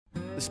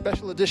The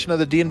special edition of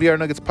the DNVR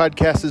Nuggets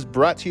podcast is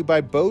brought to you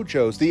by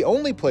Bojo's, the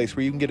only place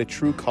where you can get a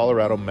true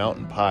Colorado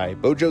mountain pie.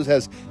 Bojo's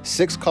has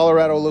 6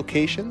 Colorado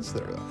locations.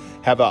 They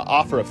have an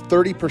offer of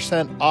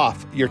 30%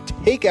 off your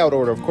takeout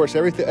order. Of course,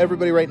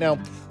 everybody right now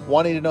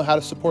wanting to know how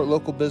to support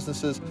local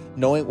businesses,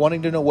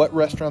 wanting to know what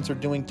restaurants are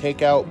doing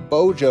takeout,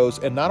 Bojo's,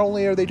 and not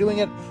only are they doing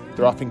it,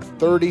 they're offering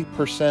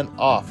 30%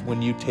 off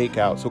when you take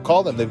out. So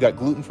call them. They've got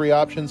gluten-free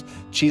options,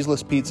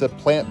 cheeseless pizza,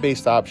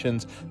 plant-based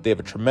options. They have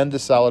a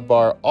tremendous salad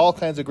bar, all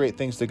kinds of great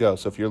things to go.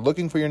 So if you're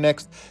looking for your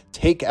next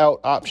takeout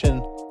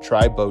option,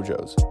 try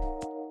Bojo's.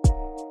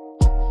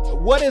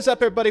 What is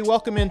up, everybody?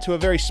 Welcome into a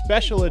very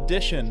special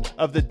edition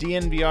of the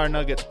DNVR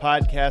Nuggets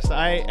podcast.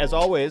 I, as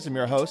always, am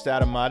your host,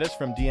 Adam Modis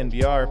from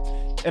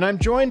DNVR, and I'm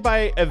joined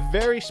by a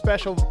very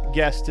special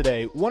guest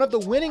today, one of the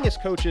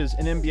winningest coaches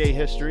in NBA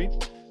history,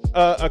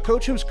 a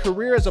coach whose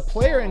career as a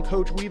player and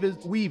coach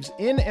weaves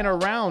in and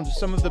around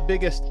some of the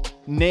biggest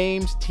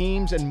names,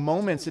 teams, and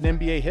moments in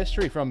NBA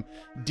history, from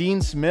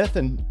Dean Smith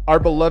and our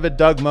beloved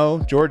Doug Moe,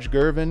 George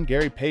Gervin,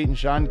 Gary Payton,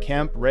 Shawn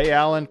Kemp, Ray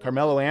Allen,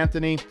 Carmelo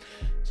Anthony,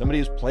 somebody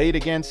who's played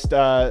against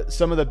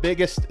some of the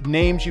biggest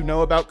names you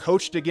know about,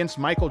 coached against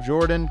Michael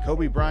Jordan,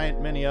 Kobe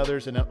Bryant, many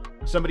others, and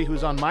somebody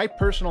who's on my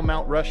personal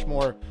Mount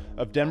Rushmore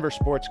of Denver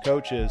sports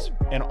coaches,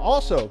 and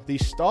also the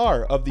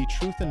star of the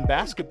Truth in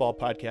Basketball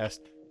podcast,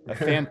 a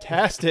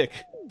fantastic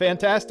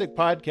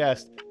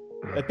podcast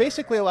that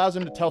basically allows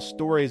him to tell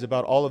stories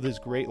about all of his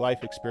great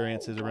life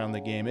experiences around the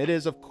game. It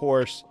is, of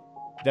course,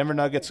 Denver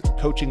Nuggets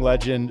coaching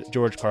legend,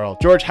 George Karl.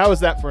 George, how is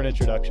that for an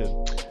introduction?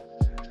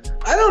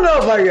 I don't know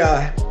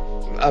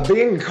if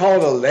being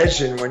called a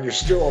legend when you're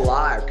still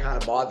alive kind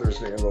of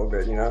bothers me a little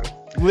bit, you know?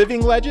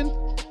 Living legend?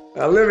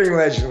 A living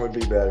legend would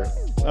be better.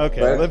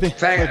 Okay.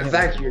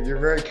 Thank you. You're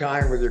very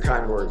kind with your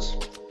kind words.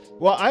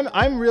 Well,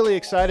 I'm really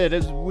excited.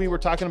 As we were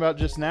talking about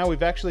just now,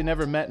 we've actually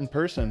never met in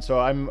person. So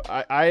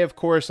I of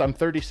course, I'm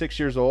 36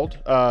 years old.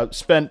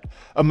 Spent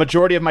a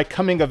majority of my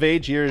coming of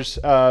age years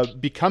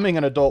becoming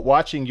an adult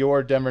watching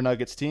your Denver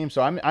Nuggets team.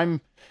 So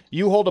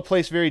you hold a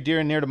place very dear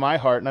and near to my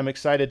heart, and I'm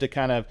excited to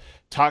kind of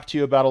talk to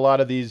you about a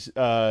lot of these,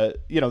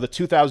 the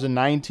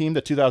 2009 team,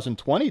 the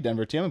 2020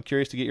 Denver team. I'm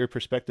curious to get your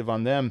perspective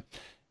on them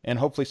and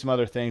hopefully some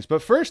other things.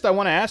 But first, I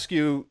want to ask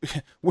you,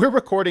 we're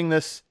recording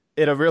this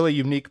at a really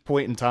unique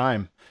point in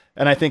time.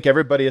 And I think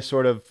everybody is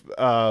sort of,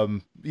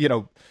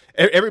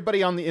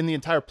 everybody in the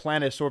entire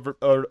planet is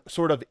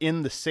sort of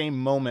in the same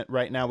moment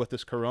right now with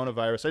this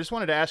coronavirus. I just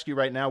wanted to ask you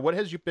right now, what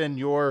has been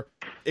your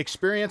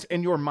experience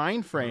and your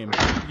mind frame,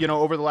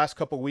 over the last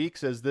couple of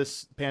weeks as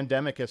this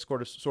pandemic has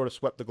sort of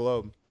swept the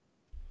globe?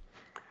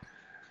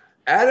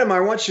 Adam, I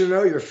want you to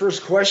know your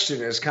first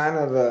question is kind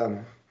of,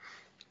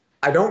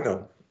 I don't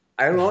know.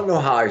 I don't know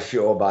how I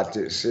feel about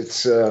this.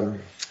 It's,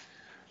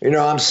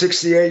 I'm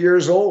 68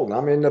 years old.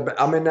 I'm in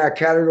that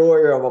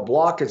category of a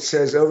block that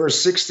says over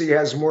 60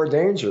 has more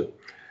danger.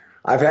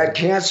 I've had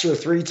cancer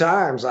 3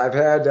 times. I've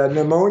had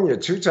pneumonia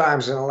 2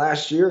 times in the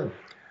last year.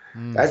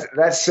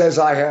 That says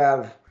I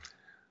have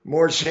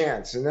more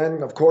chance. And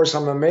then, of course,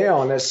 I'm a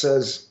male, and it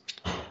says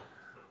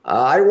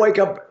I wake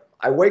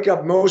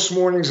up most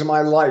mornings of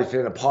my life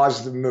in a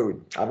positive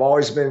mood.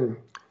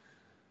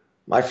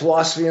 My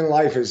philosophy in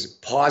life is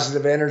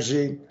positive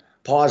energy,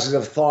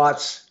 positive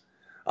thoughts,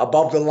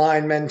 above the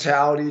line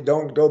mentality.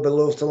 Don't go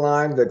below the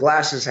line. The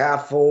glass is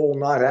half full,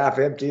 not half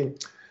empty.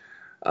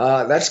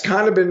 That's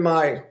kind of been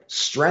my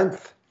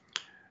strength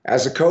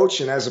as a coach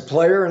and as a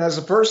player and as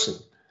a person.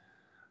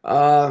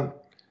 But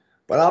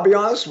I'll be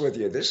honest with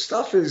you, this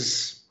stuff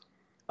is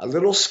a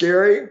little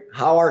scary,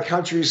 how our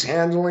country's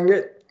handling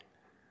it.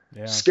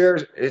 Yeah.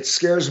 It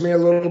scares me a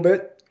little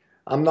bit.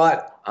 I don't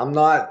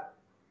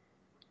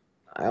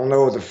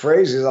know what the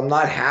phrase is. I'm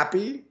not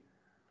happy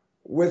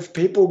with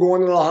people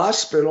going to the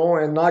hospital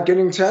and not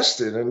getting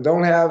tested and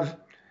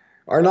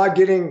are not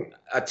getting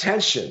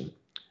attention.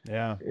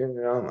 Yeah.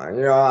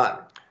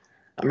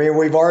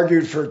 We've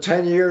argued for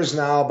 10 years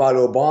now about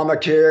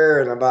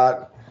Obamacare and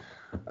about,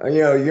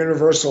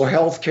 universal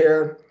health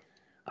care.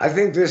 I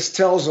think this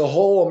tells the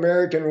whole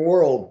American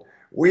world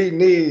we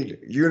need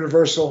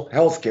universal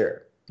health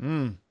care.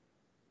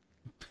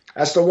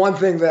 That's the one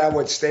thing that I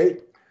would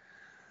state.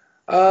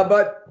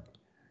 But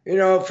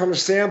from a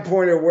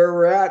standpoint of where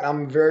we're at,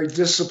 I'm very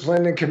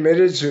disciplined and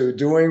committed to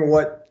doing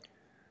what,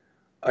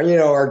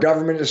 our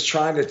government is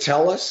trying to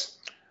tell us.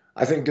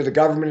 I think that the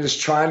government is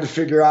trying to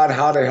figure out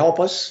how to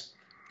help us.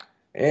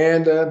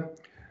 And the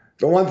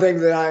one thing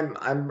that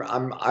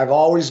I've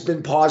always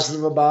been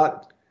positive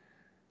about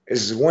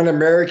is when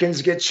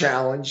Americans get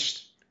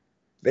challenged,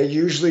 they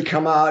usually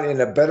come out in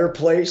a better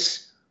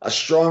place, a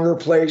stronger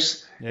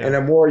place, and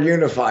a more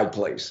unified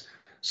place.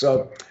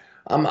 So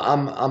I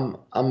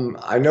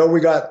know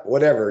we got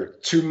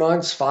 2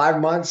 months,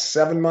 5 months,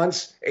 7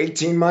 months,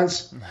 18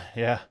 months.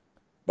 Yeah.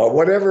 But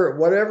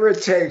whatever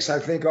it takes, I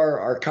think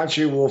our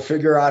country will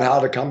figure out how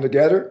to come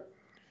together.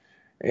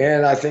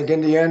 And I think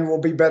in the end we'll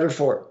be better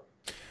for it.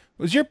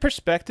 Was your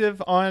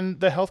perspective on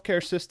the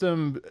healthcare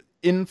system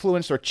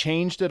influenced or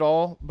changed at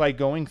all by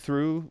going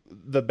through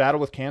the battle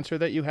with cancer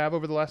that you have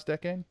over the last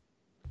decade?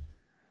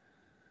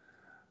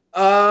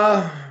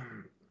 Uh,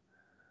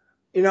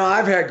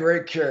 I've had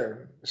great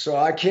care, so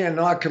I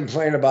cannot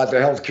complain about the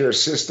healthcare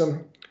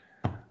system.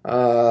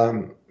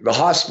 The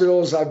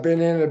hospitals I've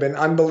been in have been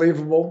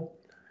unbelievable.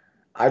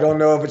 I don't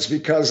know if it's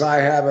because I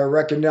have a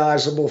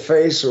recognizable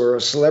face or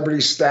a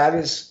celebrity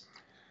status,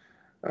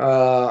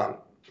 uh,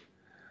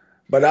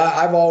 but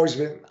I've always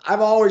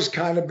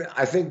kind of been,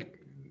 I think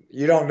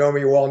you don't know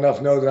me well enough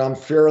to know that I'm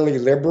fairly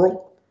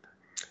liberal.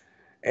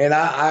 And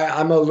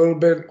I'm a little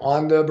bit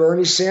on the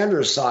Bernie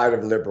Sanders side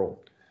of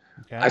liberal.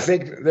 Okay. I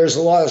think there's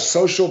a lot of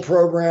social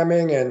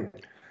programming and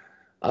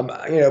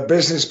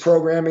business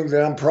programming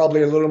that I'm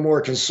probably a little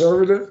more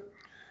conservative.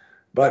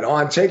 But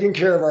on taking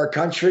care of our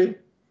country,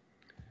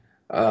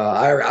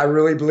 I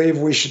really believe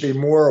we should be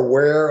more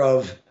aware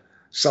of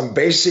some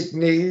basic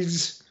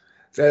needs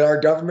that our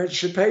government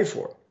should pay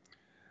for.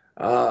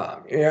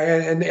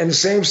 And in the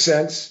same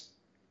sense,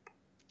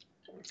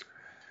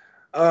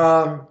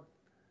 I've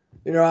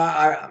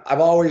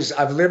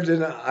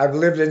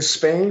lived in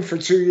Spain for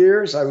 2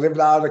 years. I lived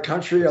out of the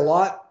country a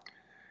lot,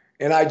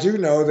 and I do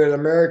know that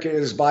America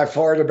is by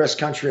far the best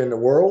country in the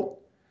world,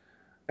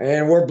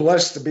 and we're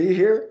blessed to be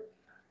here.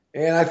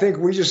 And I think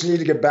we just need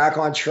to get back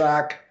on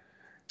track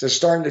to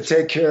starting to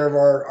take care of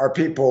our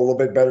people a little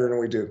bit better than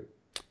we do.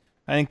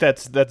 I think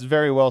that's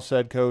very well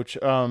said, Coach.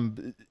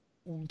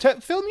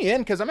 Fill me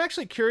in, because I'm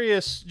actually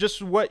curious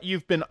just what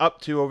you've been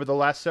up to over the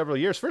last several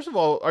years. First of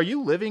all, are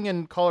you living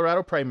in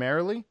Colorado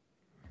primarily?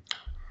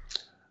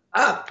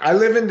 I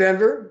live in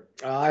Denver.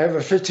 I have a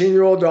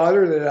 15-year-old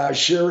daughter that I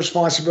share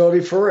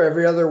responsibility for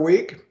every other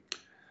week.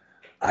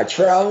 I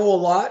travel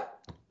a lot.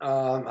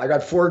 I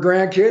got 4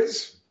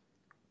 grandkids.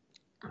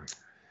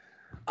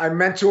 I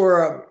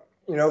mentor,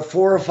 4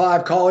 or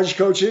 5 college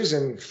coaches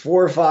and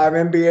 4 or 5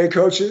 NBA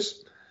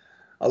coaches.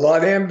 A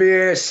lot of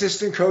NBA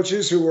assistant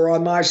coaches who were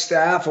on my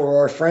staff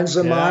or are friends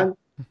of mine.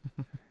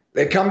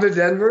 They come to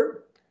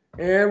Denver,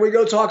 and we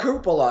go talk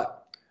hoop a lot.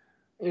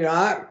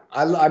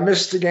 I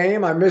miss the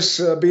game. I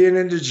miss being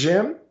in the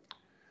gym.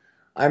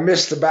 I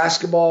miss the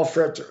basketball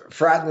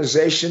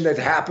fraternization that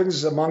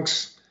happens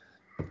amongst,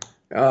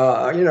 and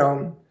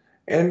the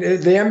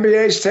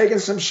NBA's taken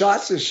some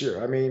shots this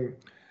year. I mean,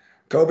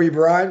 Kobe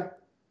Bryant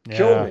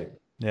killed me.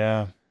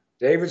 Yeah.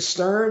 David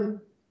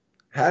Stern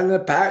had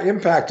an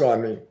impact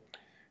on me.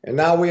 And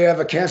now we have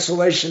a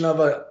cancellation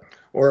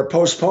or a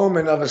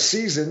postponement of a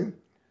season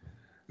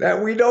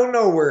that we don't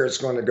know where it's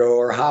going to go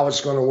or how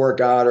it's going to work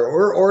out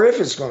or if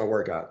it's going to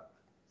work out.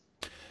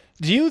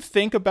 Do you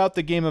think about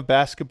the game of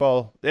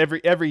basketball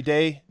every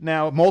day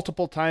now,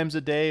 multiple times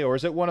a day, or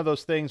is it one of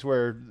those things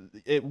where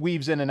it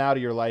weaves in and out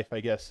of your life, I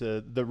guess,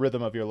 the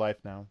rhythm of your life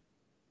now?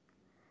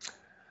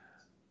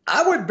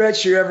 I would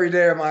bet you every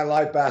day of my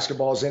life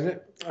basketball's in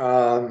it.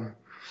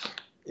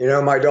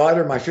 My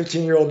daughter, my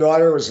 15-year-old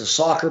daughter, was a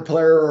soccer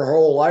player her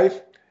whole life.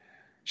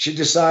 She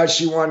decided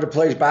she wanted to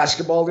play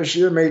basketball this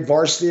year, made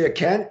varsity at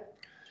Kent.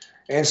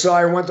 And so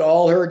I went to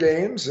all her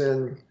games,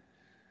 and,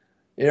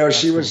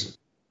 she was,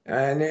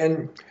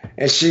 and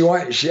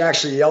she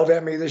actually yelled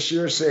at me this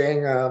year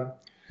saying,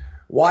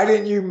 why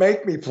didn't you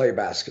make me play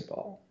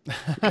basketball?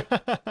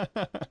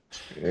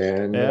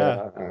 And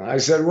I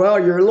said, well,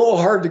 you're a little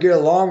hard to get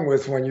along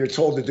with when you're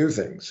told to do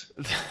things.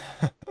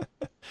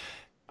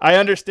 I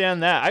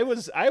understand that. I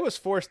was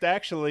forced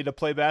actually to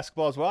play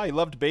basketball as well. I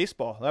loved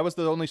baseball. That was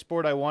the only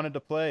sport I wanted to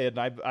play, and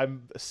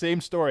I'm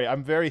same story.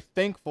 I'm very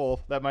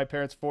thankful that my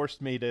parents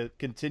forced me to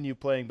continue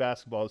playing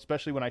basketball,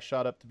 especially when I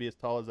shot up to be as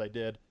tall as I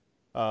did.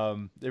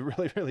 It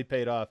really, really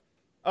paid off.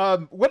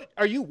 What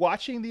are you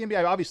watching the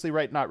NBA? Obviously,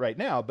 not right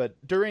now, but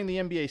during the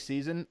NBA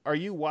season, are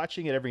you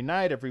watching it every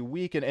night, every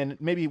week, and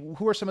maybe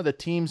who are some of the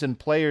teams and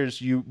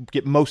players you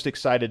get most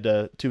excited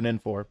to tune in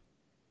for?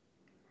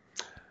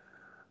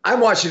 I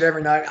watch it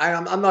every night.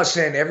 I'm not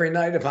saying every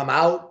night. If I'm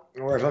out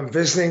or if I'm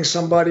visiting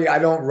somebody, I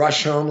don't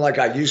rush home like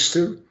I used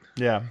to.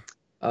 Yeah.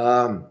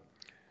 I'm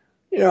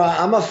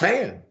a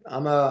fan.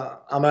 I'm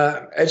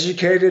a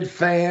educated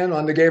fan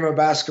on the game of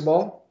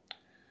basketball.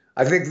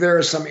 I think there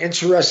are some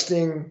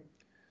interesting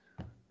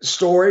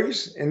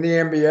stories in the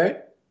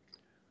NBA.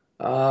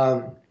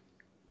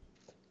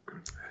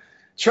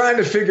 Trying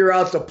to figure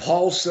out the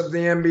pulse of the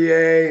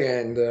NBA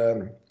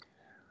and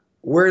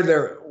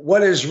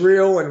what is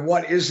real and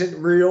what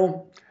isn't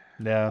real.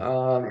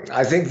 Yeah.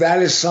 I think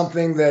that is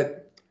something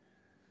that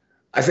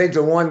I think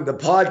the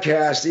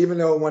podcast, even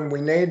though when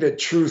we named it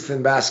Truth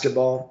in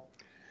Basketball,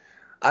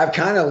 I've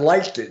kind of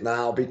liked it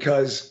now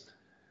because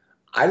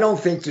I don't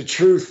think the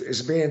truth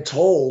is being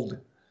told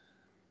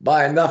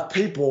by enough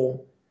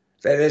people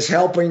that is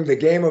helping the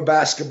game of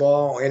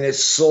basketball and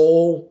its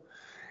soul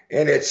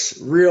and its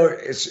real.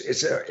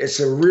 It's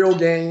a real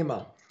game.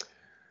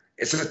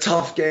 It's a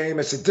tough game.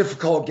 It's a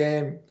difficult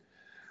game.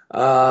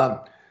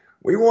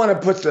 We want to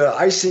put the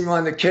icing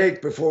on the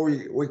cake before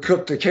we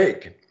cook the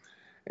cake.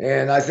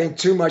 And I think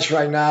too much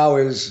right now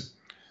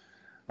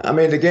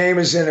the game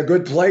is in a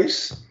good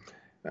place.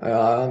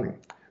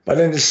 But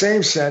in the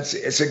same sense,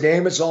 it's a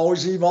game that's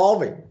always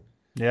evolving.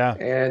 Yeah.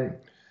 And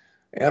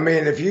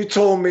if you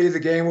told me the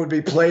game would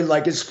be played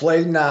like it's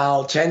played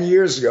now 10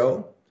 years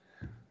ago,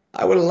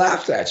 I would have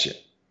laughed at you.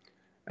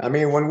 I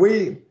mean, when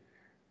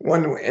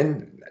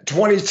in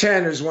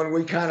 2010 is when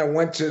we kind of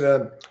went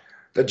to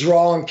the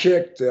draw and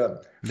kick,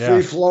 the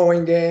free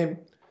flowing game.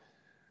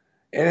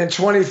 And in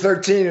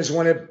 2013 is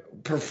when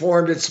it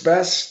performed its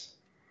best.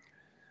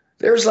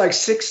 There's like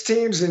 6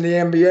 teams in the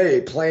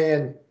NBA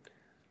playing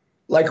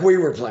like we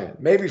were playing,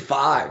 maybe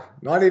 5,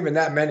 not even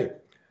that many.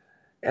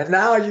 And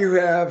now you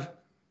have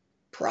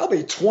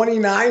probably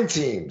 29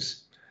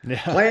 teams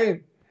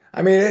playing.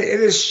 I mean, it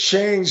has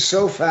changed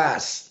so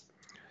fast.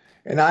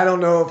 And I don't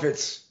know if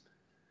it's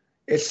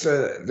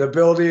the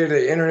ability of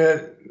the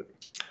internet.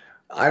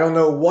 I don't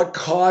know what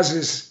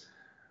causes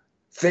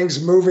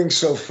things moving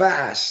so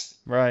fast.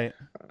 Right.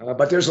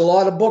 But there's a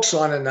lot of books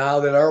on it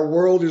now that our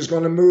world is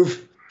going to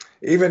move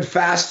even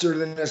faster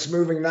than it's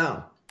moving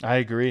now. I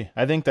agree.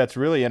 I think that's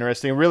really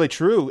interesting, really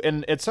true.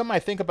 And it's something I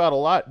think about a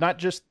lot, not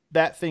just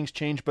that things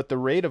change, but the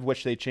rate of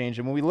which they change.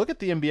 And when we look at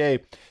the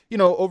NBA,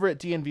 over at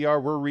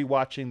DNVR, we're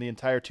rewatching the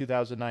entire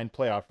 2009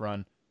 playoff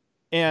run.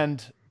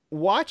 And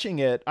watching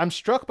it, I'm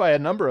struck by a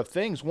number of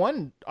things.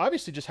 One,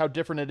 obviously just how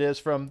different it is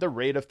from the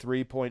rate of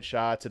 3-point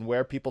shots and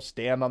where people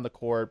stand on the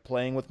court,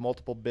 playing with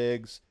multiple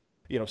bigs,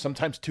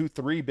 sometimes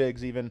 2-3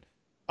 bigs even.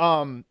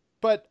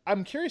 But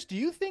I'm curious, do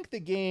you think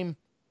the game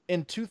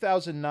in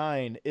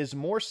 2009 is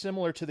more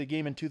similar to the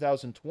game in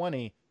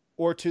 2020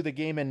 or to the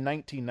game in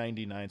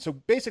 1999? So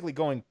basically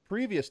going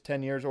previous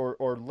 10 years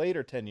or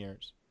later 10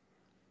 years.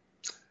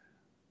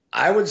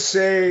 I would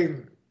say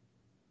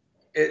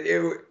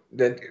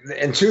that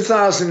in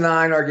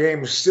 2009, our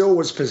game still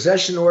was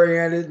possession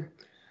oriented,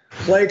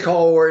 play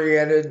call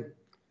oriented.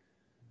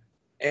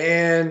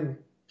 And,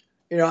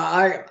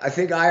 I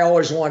think I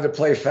always wanted to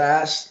play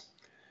fast,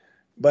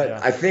 but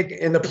I think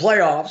in the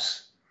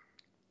playoffs,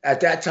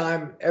 at that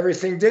time,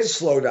 everything did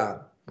slow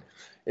down.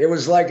 It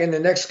was like in the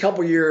next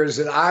couple years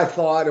that I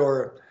thought,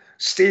 or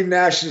Steve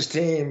Nash's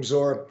teams,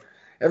 or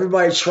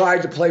everybody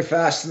tried to play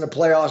fast in the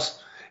playoffs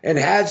and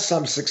had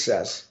some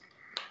success.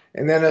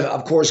 And then,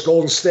 of course,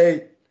 Golden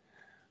State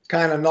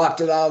kind of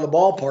knocked it out of the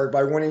ballpark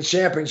by winning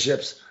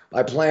championships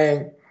by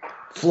playing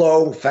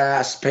flow,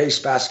 fast,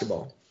 paced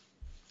basketball.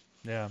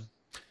 Yeah.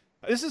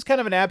 This is kind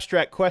of an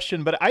abstract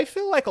question, but I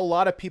feel like a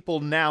lot of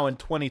people now in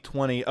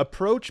 2020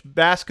 approach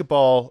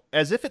basketball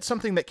as if it's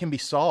something that can be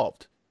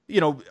solved,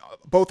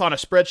 both on a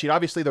spreadsheet,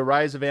 obviously the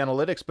rise of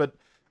analytics, but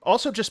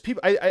also just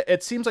people.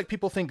 It seems like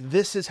people think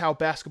this is how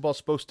basketball is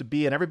supposed to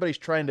be, and everybody's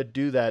trying to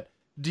do that.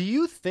 Do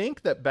you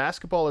think that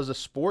basketball is a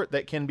sport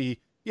that can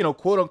be,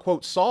 quote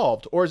unquote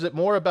solved, or is it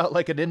more about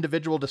like an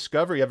individual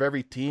discovery of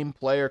every team,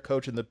 player,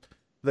 coach, and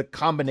the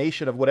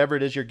combination of whatever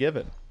it is you're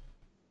given?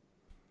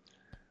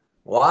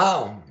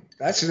 Wow.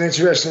 That's an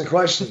interesting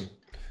question.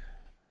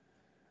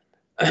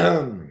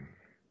 Well,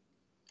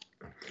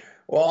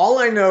 all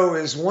I know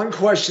is one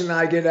question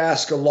I get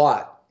asked a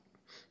lot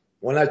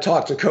when I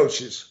talk to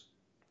coaches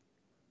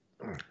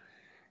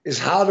is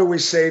how do we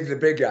save the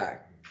big guy?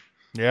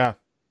 Yeah.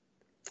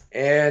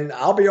 And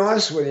I'll be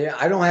honest with you,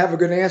 I don't have a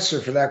good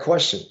answer for that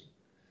question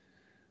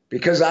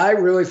because I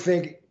really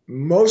think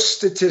most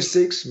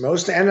statistics,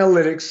 most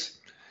analytics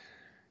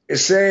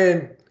is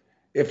saying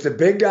if the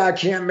big guy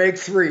can't make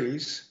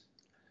threes,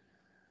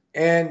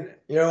 and,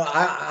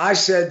 I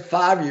said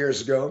 5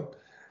 years ago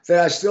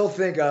that I still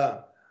think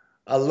a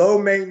low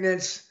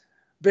maintenance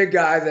big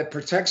guy that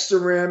protects the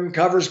rim,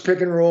 covers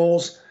pick and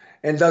rolls,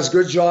 and does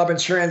good job in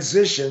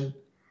transition,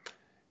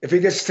 if he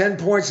gets 10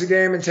 points a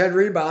game and 10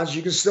 rebounds,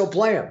 you can still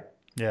play him.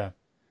 Yeah.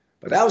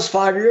 But that was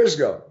 5 years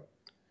ago.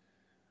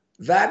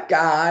 That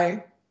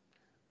guy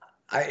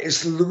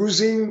is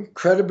losing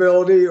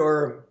credibility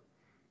or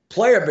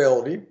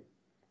playability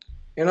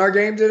in our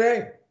game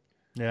today.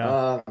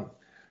 Yeah.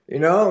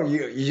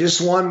 You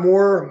just want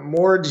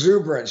more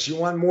exuberance. You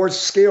want more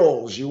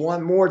skills. You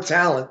want more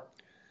talent.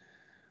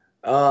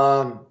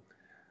 But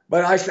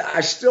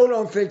I still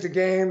don't think the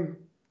game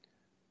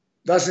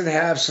doesn't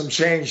have some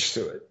change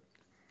to it.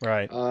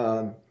 Right.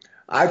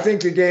 I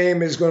think the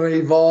game is going to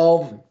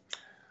evolve.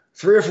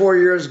 3 or 4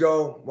 years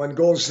ago, when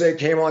Golden State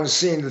came on the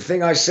scene, the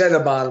thing I said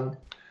about them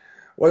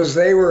was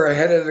they were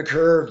ahead of the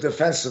curve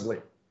defensively.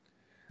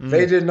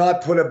 They did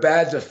not put a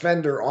bad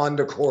defender on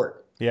the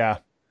court. Yeah.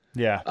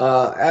 Yeah.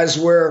 As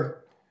we're,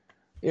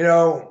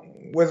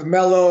 with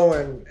Melo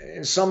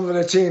and some of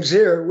the teams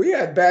here, we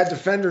had bad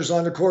defenders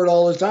on the court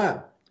all the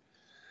time.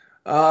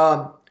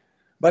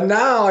 But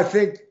now I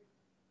think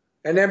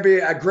a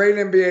great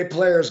NBA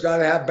player has got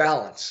to have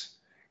balance.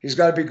 He's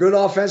got to be good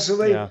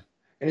offensively, and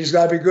he's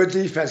got to be good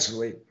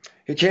defensively.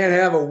 He can't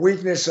have a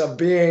weakness of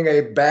being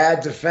a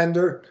bad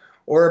defender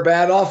or a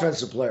bad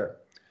offensive player.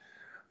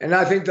 And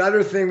I think the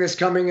other thing that's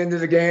coming into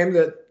the game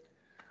that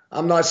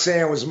I'm not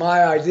saying it was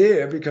my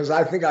idea because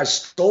I think I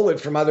stole it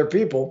from other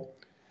people,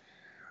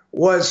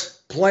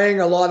 was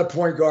playing a lot of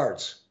point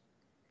guards,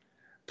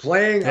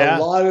 playing a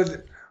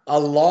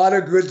lot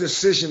of good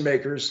decision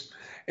makers.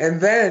 And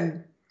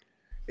then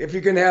if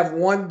you can have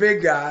one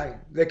big guy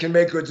that can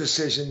make good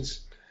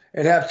decisions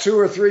and have 2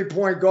 or 3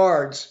 point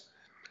guards,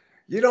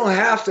 you don't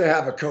have to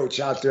have a coach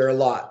out there a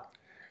lot.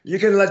 You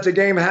can let the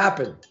game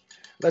happen.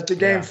 let the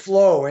game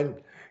flow,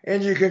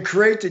 and you can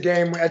create the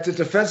game at the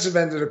defensive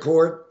end of the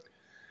court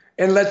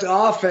and let the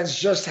offense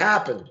just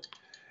happen.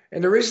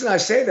 And the reason I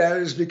say that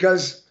is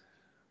because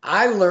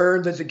I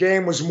learned that the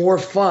game was more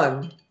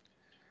fun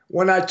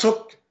when I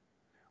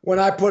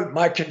put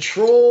my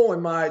control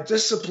and my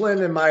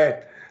discipline and my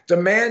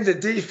demand to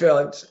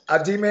detail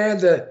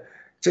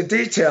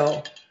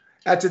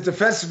at the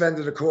defensive end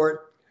of the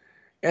court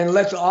and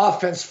let the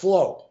offense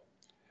flow.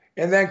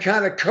 And then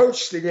kind of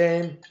coach the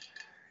game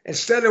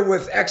instead of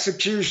with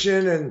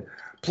execution and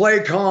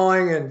play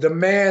calling and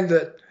demand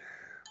that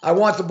I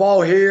want the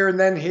ball here and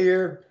then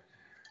here,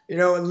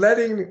 and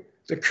letting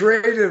the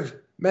creative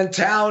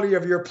mentality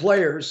of your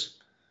players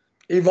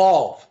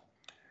evolve.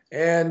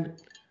 And,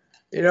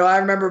 I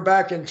remember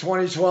back in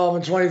 2012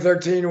 and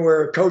 2013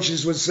 where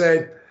coaches would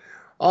say,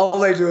 all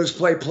they do is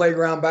play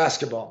playground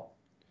basketball.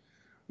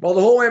 Well,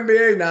 the whole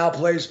NBA now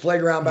plays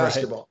playground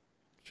basketball.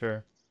 Right.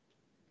 Sure.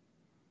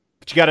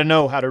 But you got to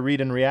know how to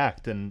read and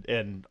react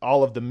and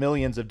all of the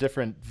millions of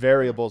different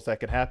variables that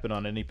could happen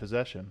on any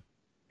possession.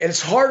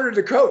 It's harder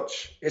to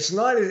coach. It's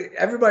not,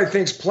 everybody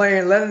thinks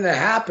letting it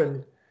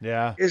happen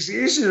is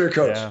easier to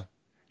coach. Yeah.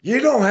 You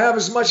don't have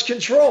as much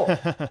control.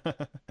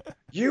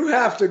 You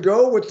have to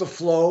go with the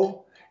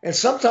flow, and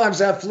sometimes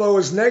that flow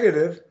is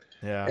negative.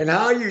 Yeah. And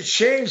how you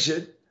change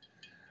it,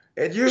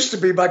 it used to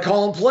be by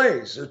calling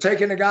plays or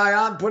taking a guy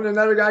out and putting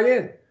another guy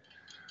in.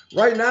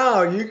 Right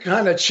now, you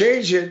kind of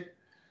change it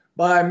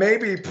by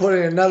maybe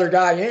putting another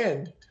guy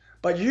in,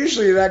 but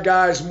usually that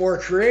guy is more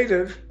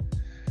creative,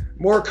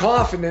 more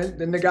confident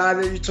than the guy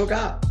that you took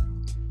out.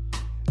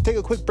 Take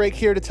a quick break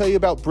here to tell you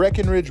about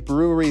Breckenridge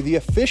Brewery, the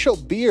official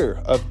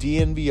beer of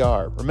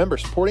DNVR. Remember,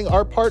 supporting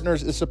our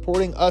partners is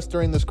supporting us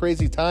during this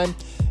crazy time.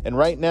 And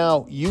right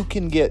now, you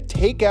can get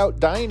takeout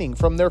dining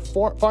from their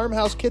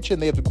farmhouse kitchen.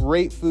 They have a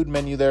great food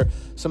menu there.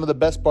 Some of the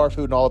best bar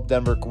food in all of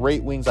Denver.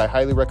 Great wings. I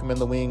highly recommend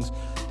the wings.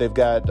 They've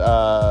got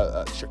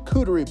a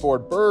charcuterie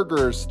board,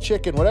 burgers,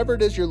 chicken, whatever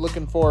it is you're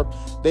looking for.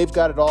 They've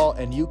got it all,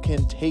 and you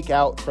can take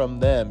out from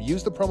them.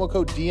 Use the promo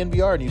code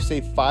DNVR, and you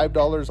save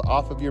 $5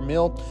 off of your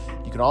meal.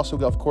 You can also,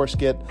 of course,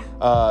 get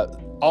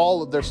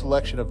all of their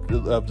selection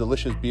of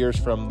delicious beers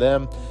from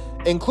them,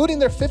 including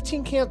their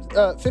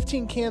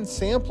 15-can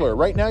sampler.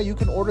 Right now, you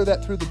can order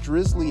that through the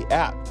Drizzly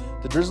app.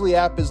 The Drizzly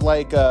app is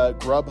like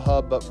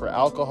Grubhub, but for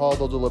alcohol.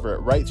 They'll deliver it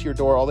right to your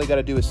door. All they got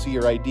to do is see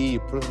your ID. You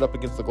put it up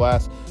against the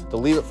glass.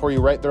 They'll leave it for you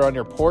right there on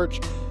your porch.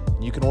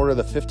 You can order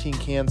the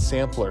 15-can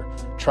sampler.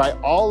 Try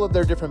all of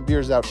their different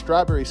beers out.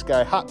 Strawberry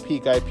Sky, Hot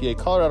Peak IPA,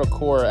 Colorado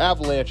Core,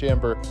 Avalanche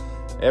Amber,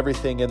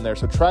 everything in there.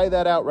 So try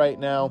that out right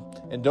now.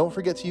 And don't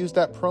forget to use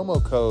that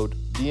promo code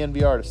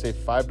DNVR to save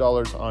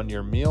 $5 on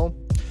your meal.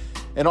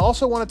 And I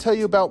also want to tell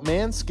you about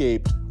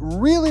Manscaped.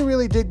 Really,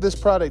 really dig this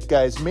product,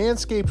 guys.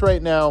 Manscaped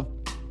right now,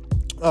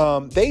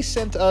 they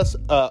sent us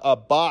a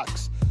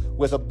box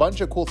with a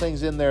bunch of cool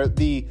things in there.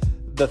 The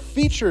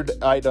featured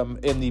item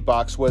in the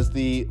box was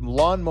the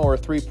Lawnmower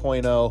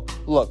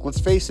 3.0. Look, let's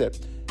face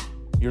it.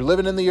 You're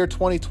living in the year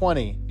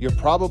 2020. You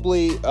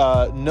probably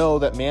know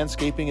that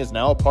manscaping is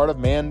now a part of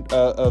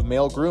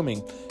male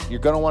grooming. You're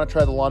going to want to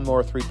try the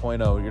Lawnmower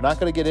 3.0. You're not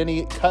going to get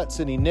any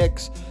cuts, any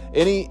nicks,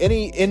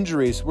 any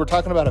injuries. We're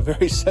talking about a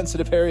very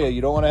sensitive area.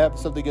 You don't want to have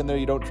something in there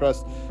you don't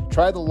trust.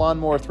 Try the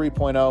Lawnmower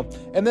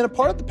 3.0. And then a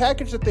part of the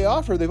package that they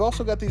offer, they've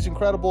also got these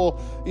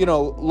incredible,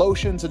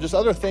 lotions and just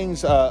other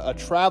things, a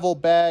travel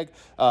bag.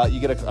 You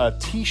get a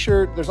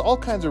t-shirt. There's all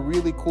kinds of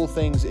really cool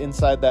things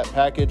inside that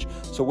package.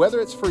 So whether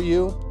it's for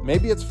you,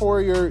 maybe it's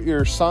for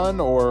your son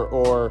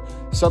or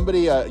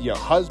somebody, your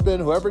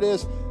husband, whoever it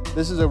is,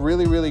 this is a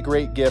really, really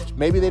great gift.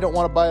 Maybe they don't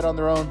want to buy it on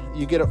their own.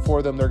 You get it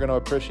for them. They're going to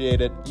appreciate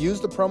it.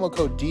 Use the promo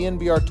code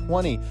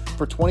DNVR20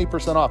 for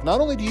 20% off. Not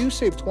only do you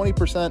save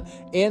 20%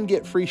 and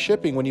get free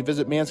shipping when you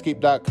visit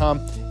manscaped.com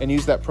and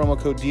use that promo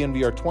code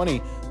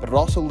DNVR20, but it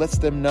also lets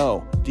them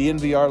know,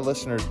 DNVR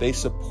listeners, they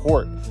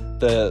support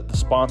the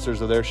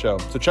sponsors of their show.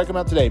 So check them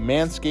out today,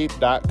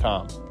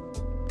 manscaped.com.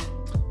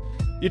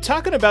 You're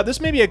talking about,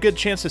 this may be a good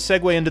chance to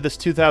segue into this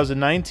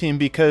 2019,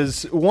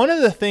 because one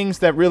of the things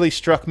that really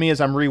struck me as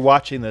I'm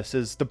rewatching this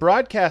is the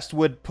broadcast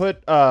would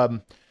put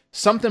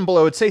something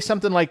below. It would say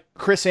something like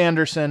Chris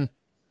Anderson,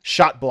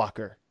 shot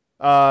blocker,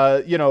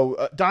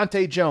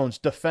 Dante Jones,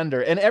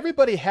 defender, and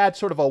everybody had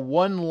sort of a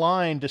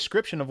one-line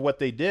description of what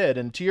they did.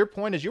 And to your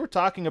point, as you were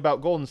talking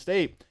about Golden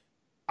State,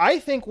 I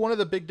think one of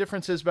the big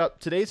differences about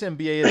today's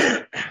NBA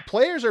is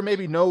players are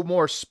maybe no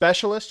more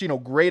specialists,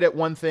 great at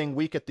one thing,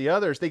 weak at the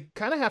others. They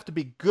kind of have to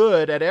be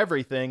good at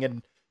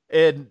everything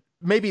and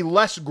maybe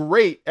less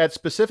great at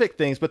specific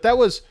things. But that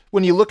was,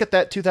 when you look at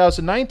that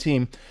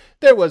 2019,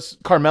 there was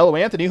Carmelo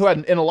Anthony, who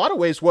had, in a lot of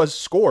ways, was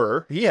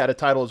scorer. He had a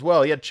title as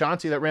well. He had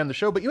Chauncey that ran the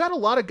show. But you had a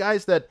lot of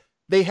guys that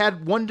they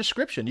had one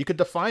description. You could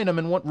define them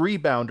in one: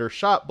 rebounder,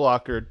 shot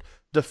blocker,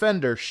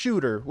 defender,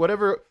 shooter,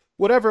 whatever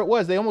it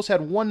was. They almost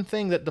had one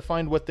thing that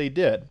defined what they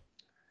did.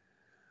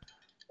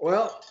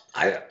 Well,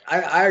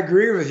 I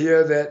agree with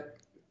you that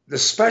the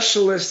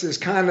specialist is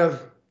kind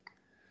of,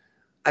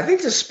 I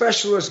think the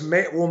specialist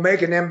will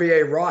make an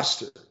NBA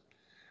roster,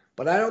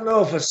 but I don't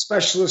know if a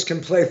specialist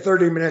can play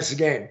 30 minutes a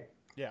game.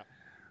 Yeah.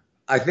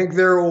 I think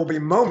there will be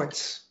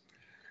moments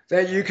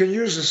that you can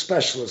use a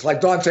specialist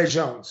like Dante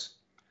Jones.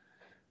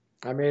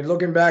 I mean,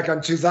 looking back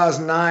on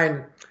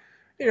 2009,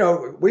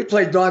 we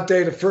played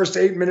Dante the first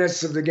 8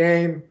 minutes of the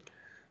game,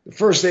 the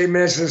first 8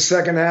 minutes of the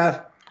second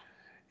half,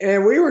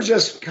 and we were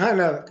just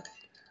kind of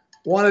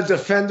want a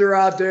defender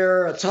out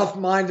there, a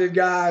tough-minded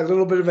guy, a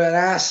little bit of an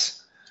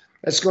ass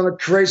that's going to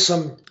create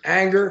some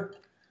anger.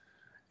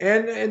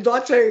 And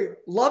Dante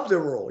loved the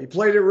role. He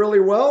played it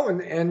really well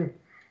and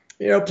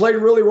played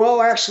really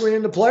well actually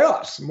in the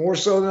playoffs, more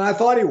so than I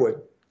thought he would.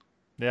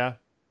 Yeah.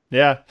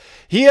 Yeah.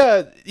 He,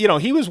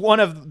 he was one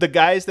of the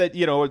guys that,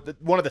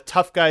 one of the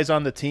tough guys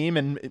on the team,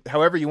 and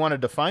however you want to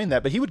define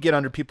that, but he would get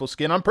under people's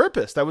skin on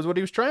purpose. That was what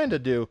he was trying to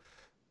do.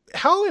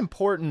 How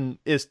important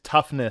is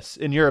toughness,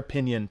 in your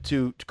opinion,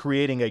 to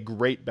creating a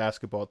great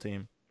basketball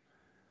team?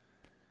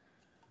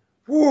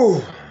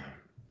 Ooh.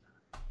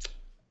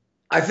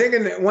 I think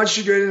once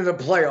you get into the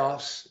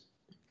playoffs,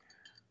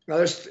 now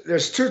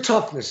there's two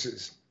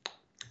toughnesses.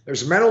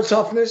 There's mental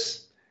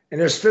toughness and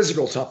there's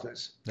physical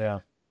toughness. Yeah.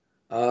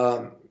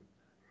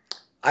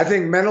 I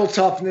think mental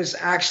toughness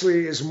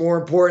actually is more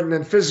important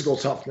than physical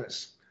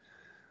toughness.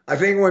 I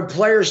think when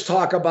players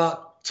talk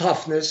about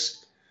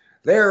toughness,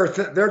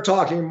 they're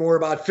talking more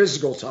about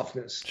physical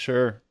toughness.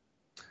 Sure.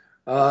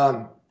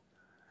 And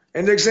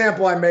the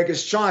example I make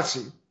is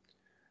Chauncey.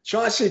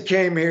 Chauncey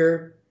came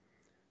here.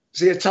 Is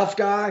he a tough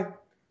guy?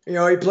 He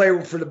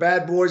played for the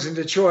Bad Boys in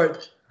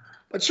Detroit.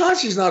 But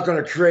Chauncey's not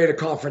going to create a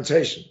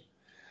confrontation.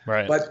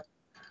 Right.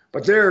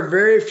 But there are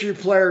very few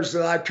players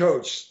that I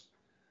coached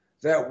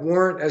that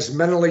weren't as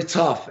mentally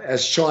tough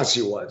as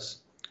Chauncey was.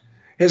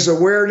 His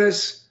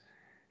awareness,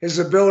 his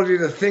ability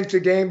to think the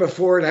game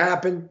before it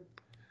happened,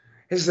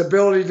 his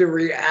ability to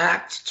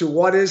react to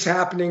what is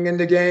happening in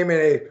the game in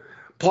a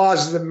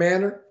positive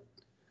manner.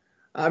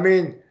 I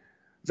mean,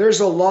 there's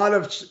a lot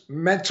of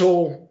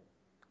mental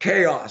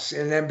chaos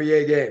in an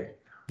NBA game.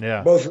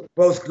 Yeah.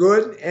 Both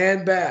good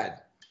and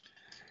bad.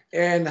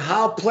 And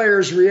how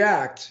players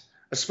react,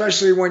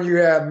 especially when you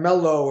have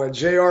Melo and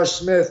J.R.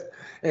 Smith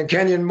and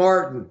Kenyon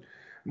Martin,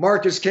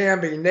 Marcus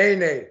Camby,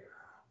 Nene,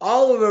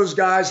 all of those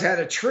guys had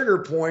a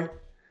trigger point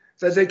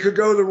that they could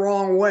go the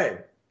wrong way.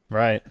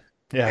 Right.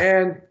 Yeah.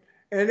 And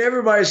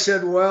everybody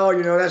said, well,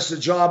 that's the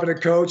job of the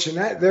coach, and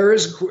that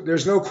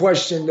there's no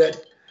question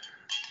that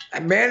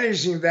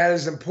managing that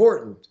is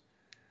important.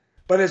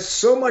 But it's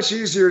so much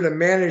easier to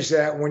manage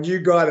that when you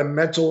got a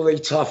mentally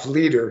tough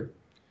leader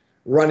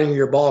running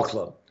your ball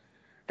club.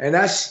 And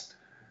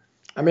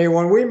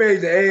when we made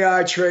the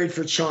AI trade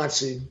for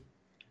Chauncey,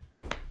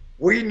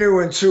 we knew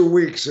in 2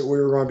 weeks that we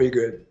were going to be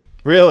good.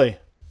 Really?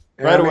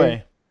 And right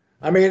away?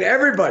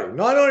 Everybody,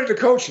 not only the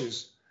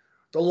coaches,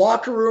 the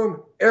locker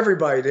room,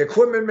 everybody, the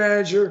equipment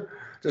manager,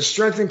 the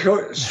strength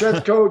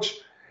coach,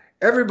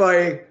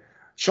 everybody.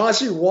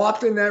 Chauncey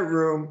walked in that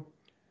room,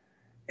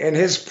 and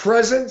his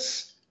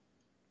presence,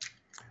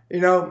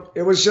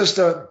 it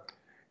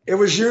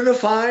was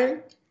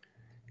unifying,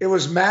 it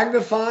was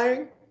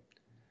magnifying,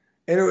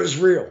 and it was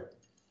real.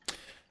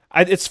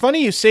 It's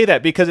funny you say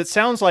that because it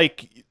sounds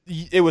like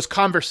it was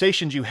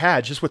conversations you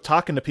had just with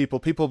talking to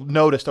people. People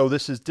noticed, oh,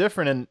 this is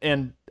different.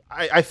 And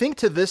I think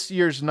to this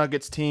year's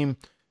Nuggets team,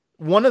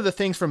 one of the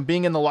things from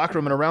being in the locker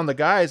room and around the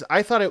guys,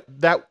 I thought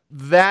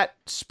that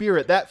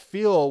spirit, that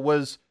feel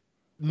was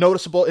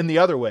noticeable in the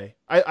other way.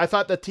 I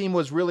thought the team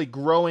was really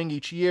growing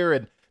each year,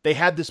 and they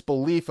had this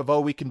belief of,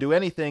 oh, we can do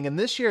anything. And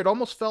this year it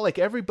almost felt like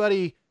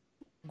everybody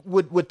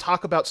would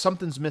talk about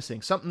something's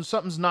missing,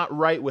 something's not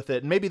right with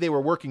it. And maybe they were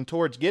working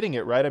towards getting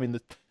it right. I mean,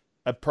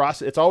 a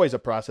process, it's always a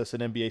process in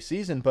NBA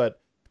season,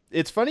 but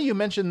it's funny you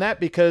mentioned that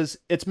because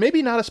it's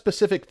maybe not a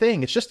specific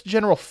thing. It's just a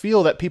general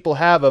feel that people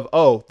have of,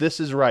 oh,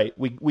 this is right.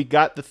 We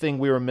got the thing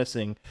we were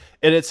missing.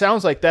 And it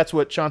sounds like that's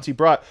what Chauncey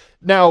brought.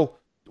 Now,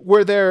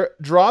 were there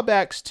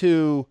drawbacks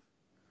to,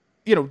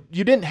 you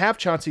didn't have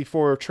Chauncey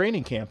for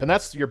training camp, and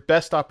that's your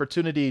best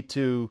opportunity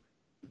to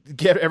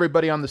get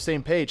everybody on the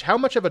same page. How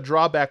much of a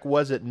drawback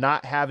was it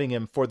not having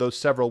him for those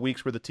several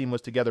weeks where the team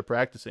was together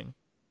practicing?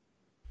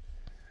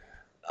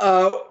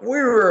 We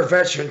were a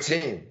veteran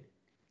team.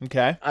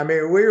 Okay. I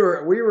mean, we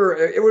were,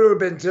 it would have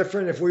been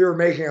different if we were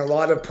making a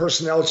lot of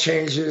personnel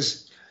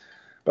changes,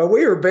 but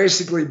we were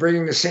basically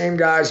bringing the same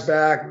guys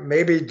back.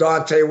 Maybe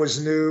Dante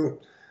was new.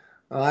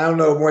 I don't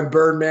know when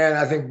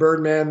I think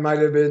Birdman might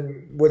have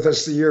been with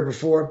us the year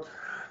before,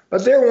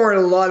 but there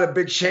weren't a lot of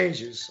big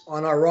changes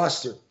on our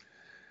roster.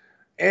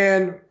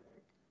 And,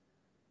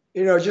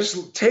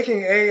 just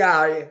taking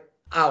AI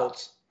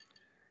out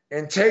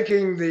and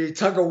taking the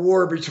tug of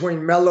war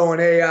between Melo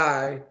and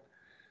AI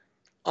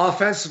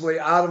offensively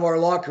out of our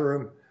locker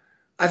room,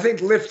 I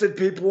think lifted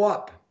people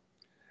up.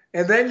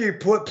 And then you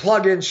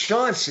plug in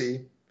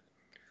Chauncey,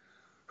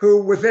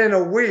 who within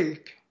a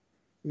week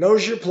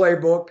knows your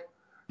playbook,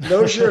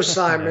 knows your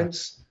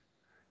assignments,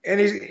 and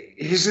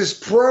he's this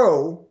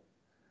pro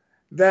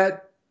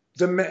that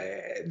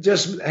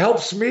just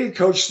helps me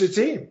coach the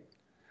team.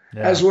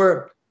 Yeah.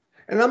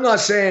 And I'm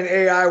not saying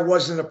AI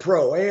wasn't a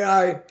pro.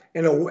 AI,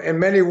 in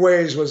many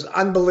ways, was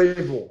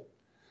unbelievable.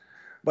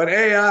 But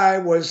AI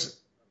was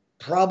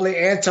probably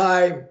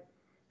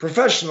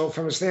anti-professional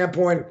from a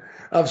standpoint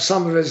of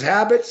some of his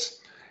habits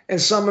and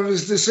some of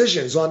his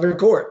decisions on the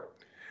court.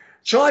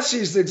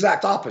 Chauncey's the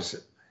exact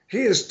opposite.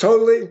 He is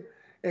totally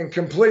and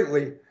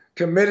completely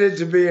committed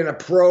to being a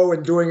pro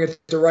and doing it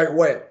the right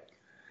way.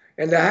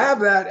 And to have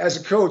that as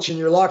a coach in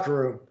your locker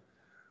room,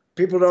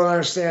 people don't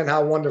understand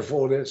how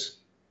wonderful it is.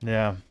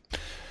 Yeah.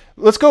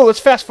 Let's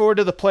fast forward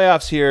to the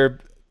playoffs here.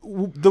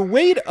 The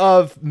weight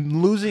of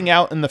losing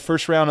out in the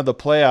first round of the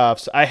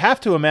playoffs, I have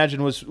to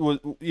imagine was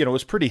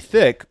pretty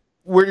thick.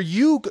 Do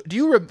you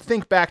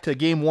think back to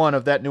game 1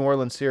 of that New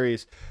Orleans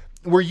series?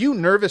 Were you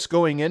nervous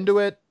going into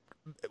it?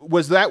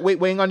 Was that weight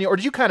weighing on you, or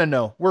did you kind of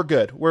know we're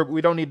good?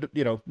 We don't need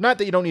to, not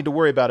that you don't need to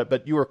worry about it,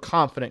 but you were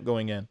confident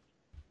going in.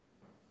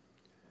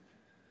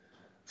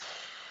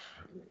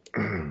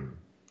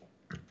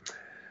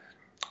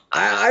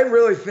 I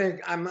really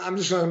think I'm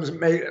just going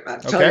to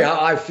tell you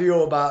how I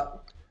feel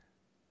about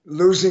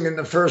losing in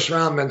the first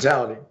round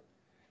mentality.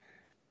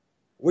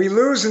 We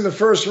lose in the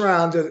first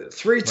round to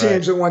 3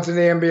 teams that went to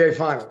the NBA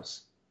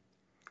Finals.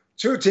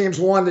 2 teams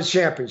won the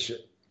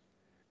championship.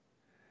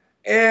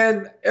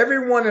 And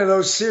every one of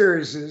those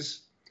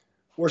series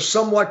were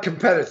somewhat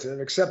competitive,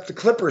 except the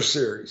Clippers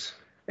series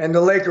and the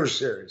Lakers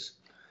series.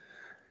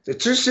 The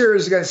 2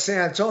 series against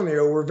San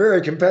Antonio were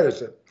very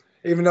competitive.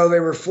 Even though they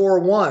were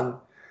 4-1,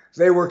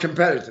 they were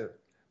competitive.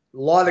 A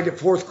lot of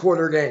fourth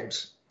quarter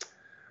games.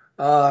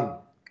 I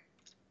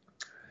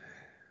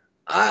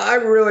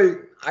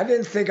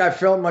didn't think I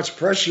felt much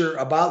pressure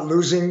about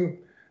losing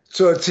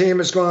to a team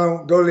that's going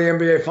to go to the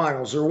NBA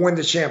Finals or win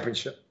the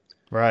championship.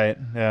 Right.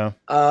 Yeah.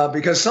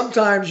 Because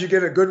sometimes you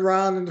get a good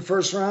round in the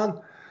first round.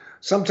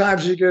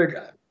 Sometimes you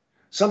get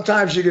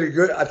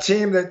a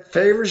team that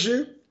favors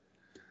you.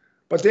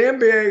 But the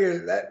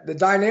NBA, the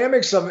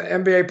dynamics of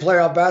NBA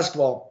playoff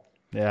basketball,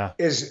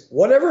 is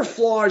whatever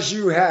flaws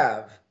you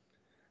have,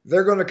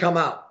 they're going to come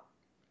out.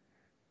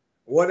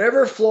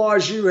 Whatever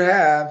flaws you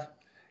have,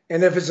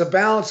 and if it's a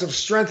balance of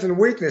strength and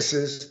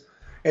weaknesses,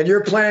 and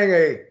you're playing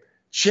a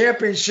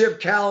championship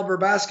caliber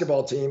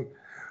basketball team,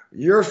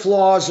 your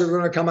flaws are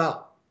going to come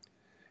out.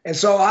 And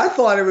so I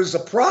thought it was a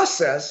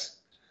process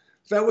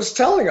that was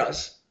telling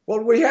us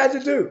what we had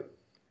to do,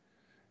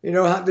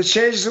 the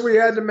changes that we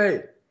had to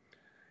make.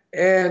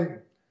 And,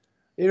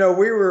 we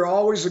were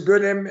always a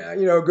good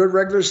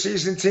regular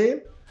season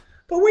team,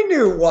 but we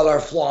knew what our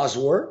flaws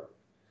were.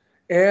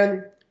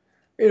 And,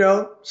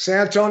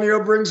 San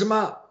Antonio brings them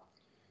out.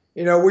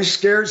 We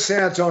scared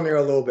San Antonio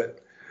a little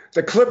bit.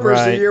 The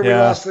Clippers, the year we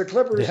lost to the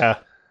Clippers,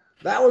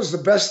 that was the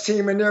best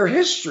team in their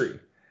history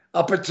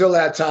up until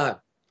that time.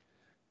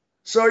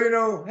 So, I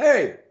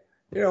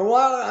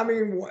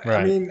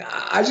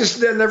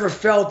just never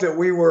felt that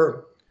we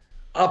were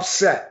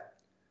upset.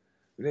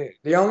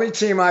 The only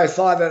team I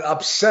thought that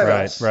upset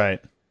us.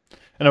 Right.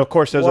 And of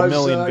course, there's a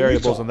million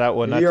variables on that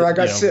one. The year I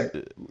got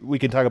sick. We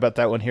can talk about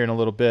that one here in a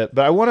little bit.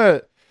 But I want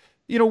to,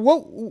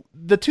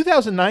 the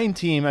 2009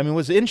 team,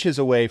 was inches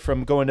away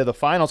from going to the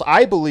finals.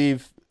 I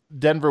believe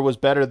Denver was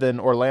better than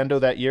Orlando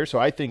that year, so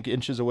I think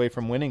inches away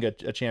from winning a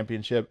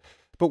championship.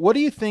 But what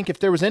do you think, if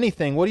there was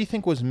anything, what do you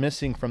think was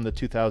missing from the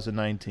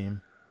 2009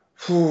 team?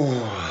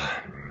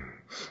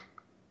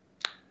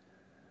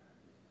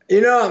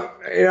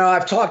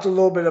 I've talked a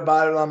little bit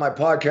about it on my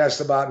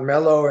podcast about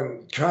Melo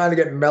and trying to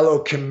get Melo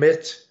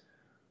commit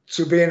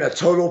to being a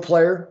total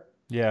player.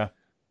 Yeah.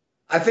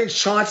 I think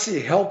Chauncey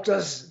helped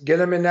us get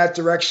him in that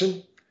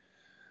direction,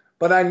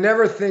 but I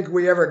never think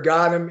we ever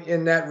got him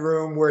in that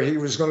room where he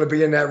was going to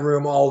be in that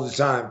room all the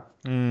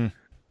time.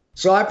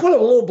 So I put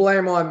a little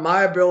blame on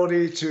my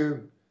ability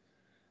to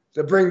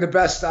bring the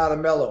best out of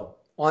Melo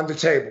on the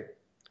table.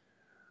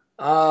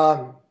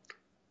 I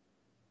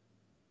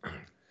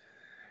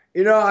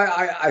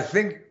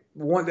think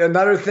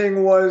another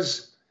thing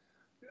was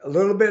a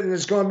little bit, and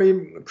it's going to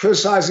be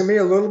criticizing me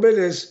a little bit,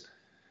 is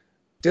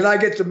did I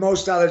get the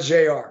most out of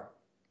JR?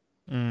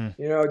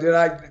 Did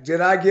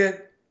I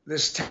get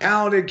this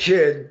talented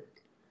kid,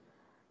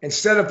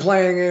 instead of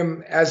playing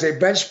him as a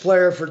bench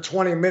player for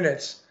 20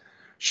 minutes,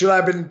 should I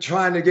have been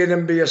trying to get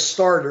him to be a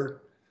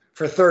starter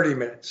for 30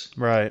 minutes?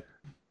 Right.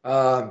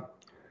 And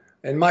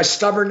my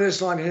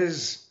stubbornness on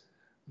his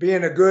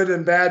being a good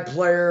and bad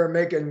player,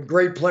 making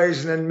great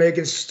plays and then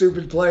making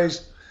stupid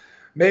plays,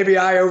 maybe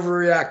I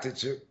overreacted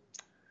to.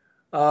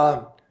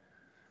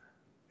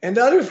 And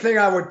the other thing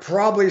I would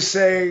probably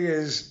say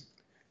is,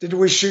 did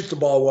we shoot the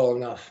ball well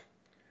enough?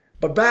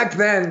 But back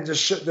then,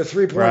 the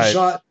three-point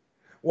shot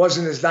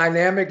wasn't as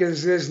dynamic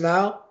as it is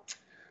now.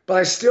 But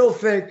I still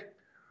think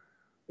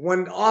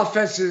when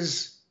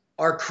offenses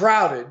are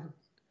crowded,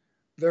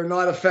 they're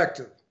not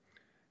effective.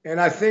 And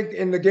I think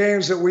in the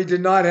games that we did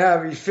not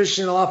have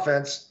efficient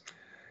offense,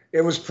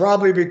 it was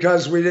probably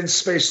because we didn't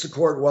space the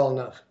court well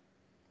enough.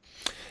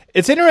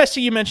 It's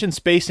interesting you mentioned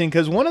spacing,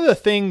 because one of the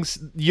things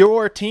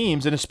your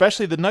teams, and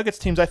especially the Nuggets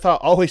teams, I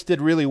thought always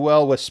did really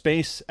well was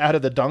space out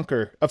of the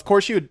dunker. Of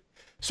course, you had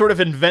sort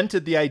of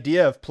invented the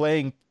idea of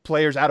playing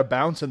players out of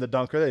bounds in the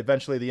dunker.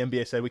 Eventually the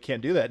NBA said we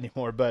can't do that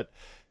anymore. But,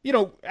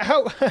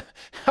 how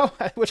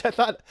which I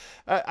thought,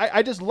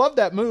 I just love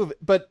that move.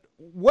 But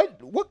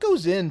what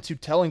goes into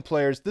telling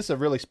players, this is a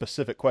really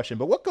specific question,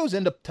 but what goes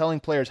into telling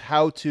players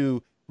how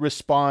to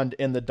respond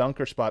in the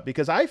dunker spot?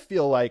 Because I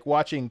feel like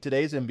watching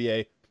today's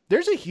NBA,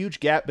 there's a huge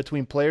gap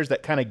between players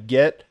that kind of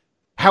get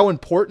how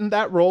important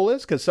that role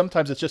is, because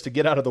sometimes it's just a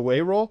get out of the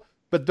way role,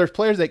 but there's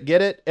players that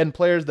get it and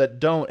players that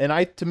don't.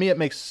 And to me, it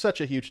makes such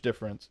a huge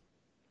difference.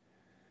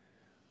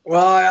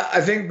 Well,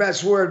 I think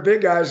that's where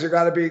big guys have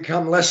got to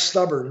become less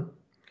stubborn.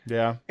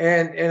 Yeah.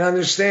 And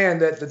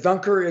understand that the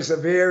dunker is a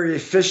very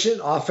efficient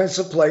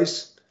offensive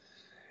place.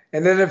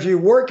 And then if you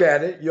work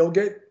at it,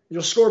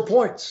 you'll score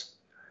points.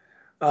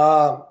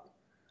 The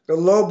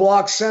low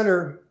block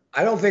center,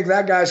 I don't think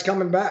that guy's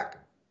coming back.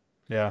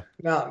 Yeah.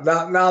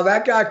 Now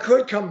that guy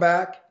could come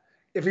back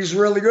if he's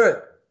really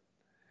good.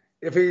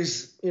 If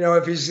his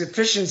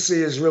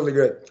efficiency is really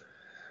good.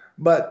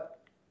 But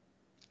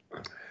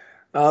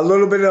a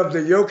little bit of the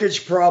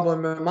Jokic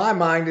problem in my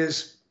mind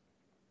is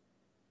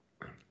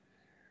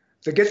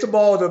to get the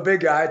ball to the big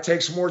guy, it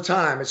takes more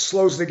time. It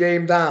slows the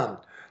game down.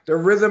 The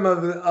rhythm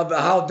of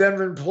how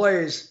Denver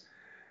plays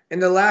in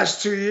the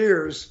last 2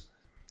 years,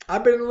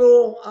 I've been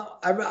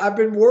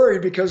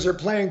worried because they're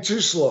playing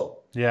too slow.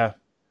 Yeah.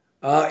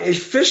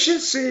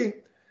 Efficiency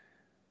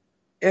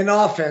in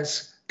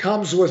offense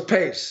comes with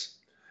pace.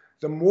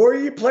 The more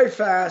you play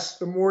fast,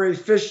 the more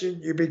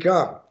efficient you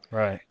become.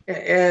 Right.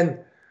 And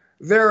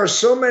there are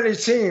so many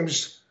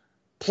teams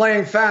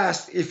playing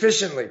fast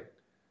efficiently.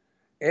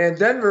 And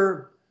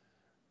Denver,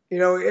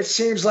 it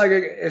seems like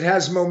it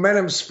has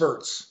momentum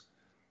spurts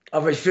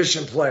of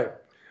efficient play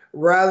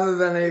rather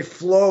than a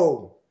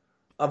flow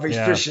of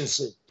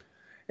efficiency.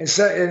 Yeah.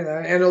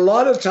 And a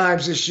lot of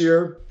times this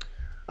year,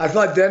 I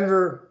thought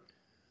Denver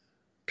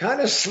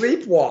kind of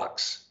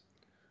sleepwalks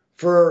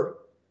for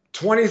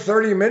 20,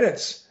 30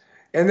 minutes.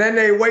 And then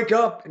they wake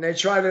up and they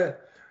try to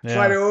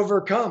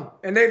overcome.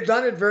 And they've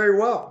done it very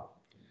well.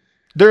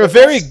 They're a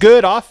very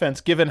good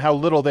offense given how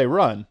little they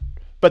run.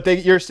 But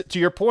to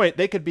your point,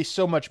 they could be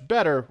so much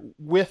better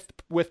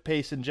with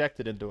pace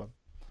injected into them.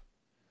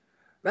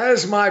 That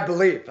is my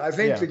belief. I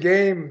think the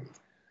game,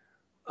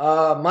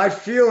 my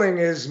feeling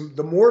is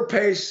the more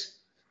pace,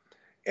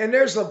 and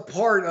there's a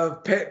part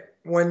of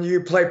when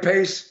you play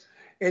pace,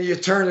 and you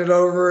turn it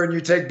over and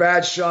you take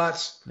bad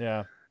shots.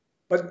 Yeah.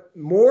 But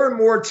more and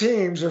more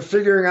teams are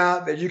figuring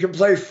out that you can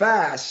play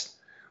fast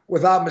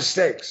without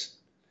mistakes.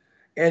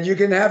 And you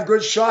can have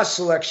good shot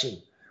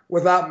selection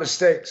without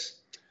mistakes.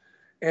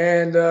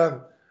 And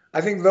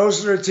I think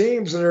those are the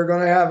teams that are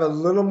going to have a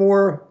little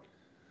more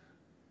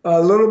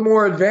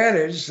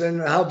advantage than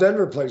how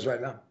Denver plays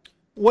right now.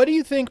 What do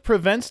you think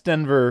prevents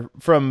Denver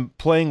from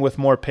playing with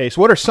more pace?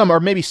 What are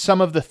maybe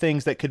some of the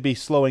things that could be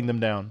slowing them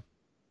down?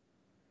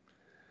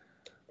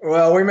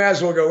 Well, we may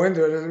as well go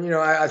into it. And,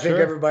 I think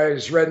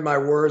everybody's read my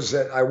words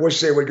that I wish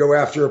they would go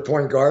after a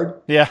point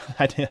guard. Yeah,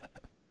 I did.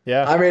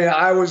 Yeah. I mean,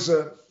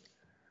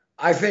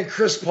 I think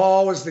Chris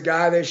Paul was the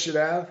guy they should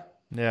have.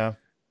 Yeah.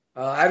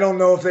 I don't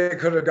know if they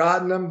could have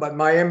gotten him, but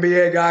my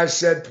NBA guys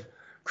said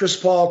Chris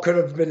Paul could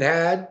have been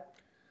had.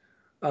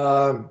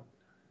 And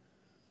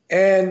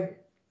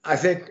I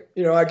think,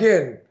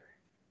 again,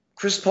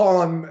 Chris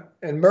Paul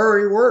and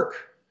Murray work.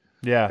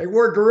 Yeah. They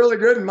work really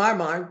good in my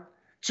mind.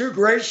 Two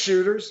great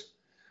shooters.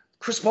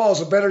 Chris Paul is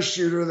a better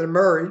shooter than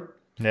Murray.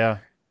 Yeah.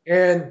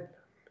 And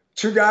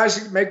two guys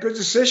who make good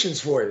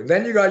decisions for you.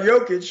 Then you got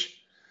Jokic,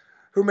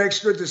 who makes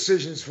good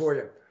decisions for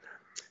you.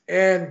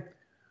 And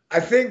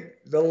I think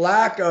the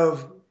lack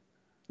of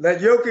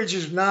that Jokic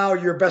is now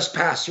your best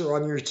passer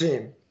on your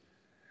team.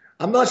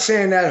 I'm not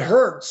saying that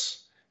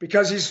hurts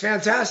because he's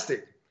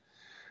fantastic.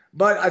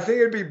 But I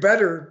think it'd be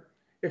better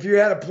if you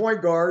had a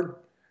point guard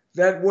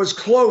that was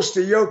close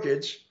to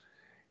Jokic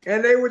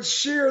and they would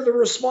share the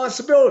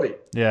responsibility.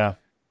 Yeah.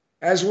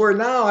 As we're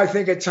now, I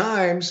think at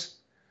times,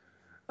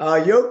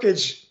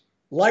 Jokic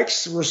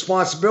likes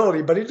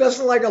responsibility, but he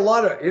doesn't like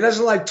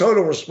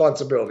total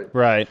responsibility.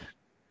 Right.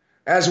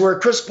 As where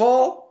Chris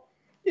Paul,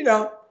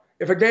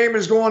 if a game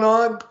is going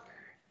on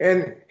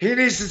and he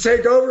needs to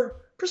take over,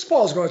 Chris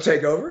Paul's going to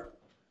take over.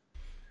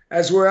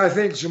 As where I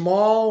think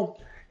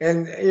Jamal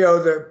and,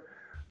 their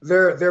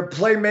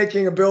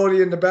playmaking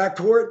ability in the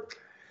backcourt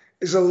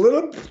is a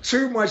little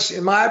too much,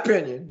 in my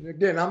opinion.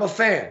 Again, I'm a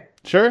fan.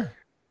 Sure.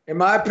 In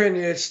my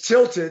opinion, it's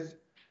tilted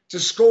to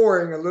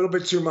scoring a little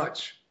bit too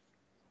much.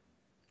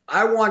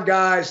 I want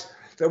guys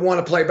that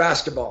want to play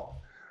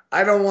basketball.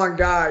 I don't want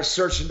guys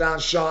searching down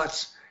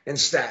shots and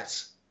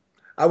stats.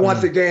 I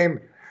want the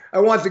game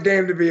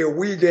to be a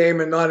we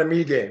game and not a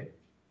me game.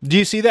 Do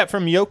you see that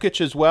from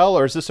Jokic as well,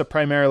 or is this a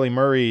primarily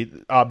Murray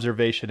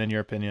observation in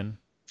your opinion?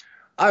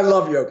 I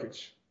love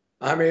Jokic.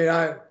 I mean,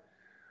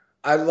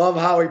 I love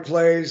how he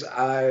plays.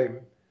 I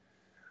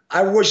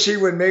wish he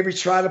would maybe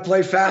try to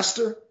play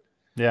faster.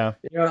 Yeah.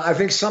 I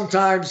think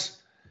sometimes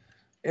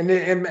in the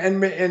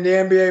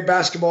NBA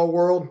basketball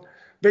world,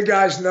 big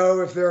guys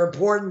know if they're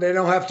important, they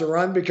don't have to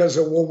run because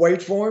we'll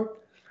wait for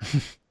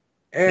them.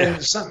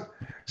 And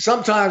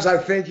sometimes I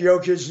think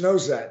Jokic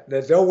knows that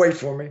they'll wait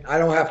for me. I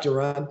don't have to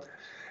run.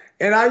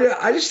 And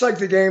I just like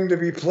the game to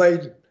be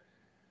played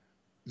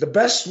the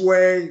best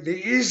way, the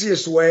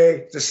easiest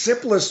way, the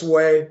simplest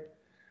way.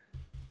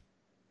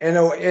 And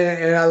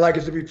I like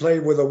it to be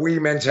played with a we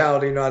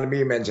mentality, not a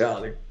me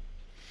mentality.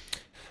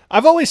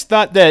 I've always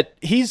thought that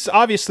he's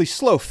obviously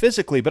slow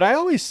physically, but I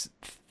always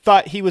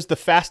thought he was the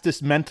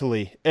fastest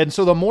mentally. And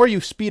so the more you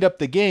speed up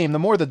the game, the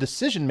more the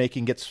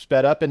decision-making gets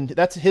sped up, and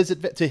that's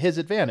to his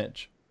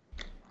advantage.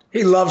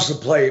 He loves to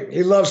play.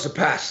 He loves to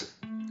pass it.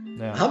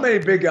 Yeah. How many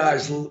big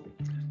guys?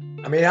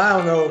 I mean, I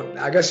don't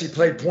know. I guess he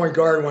played point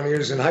guard when he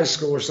was in high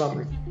school or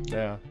something.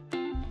 Yeah.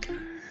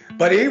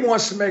 But he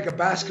wants to make a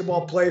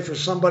basketball play for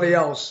somebody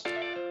else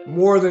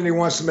more than he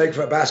wants to make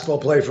a basketball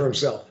play for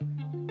himself.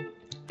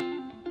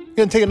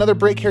 Going to take another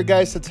break here,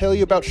 guys, to tell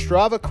you about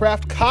Strava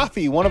Craft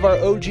Coffee, one of our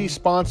OG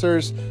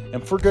sponsors,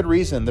 and for good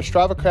reason. The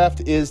Strava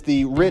Craft is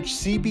the rich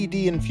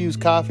CBD-infused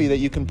coffee that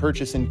you can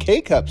purchase in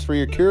K-Cups for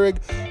your Keurig.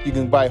 You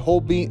can buy whole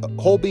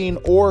bean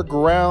or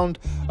ground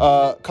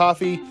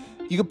coffee.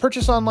 You can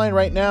purchase online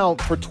right now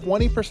for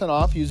 20%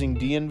 off using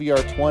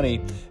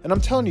DNVR20. And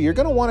I'm telling you, you're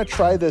going to want to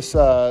try this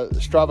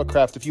Strava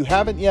Craft. If you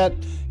haven't yet,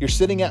 you're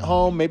sitting at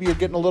home, maybe you're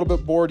getting a little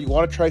bit bored, you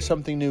want to try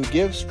something new,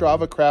 give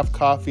Strava Craft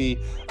Coffee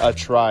a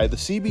try. The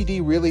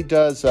CBD really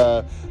does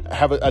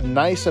have a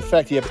nice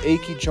effect. You have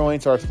achy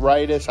joints,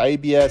 arthritis,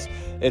 IBS,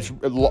 it's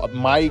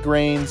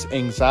migraines,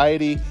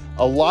 anxiety,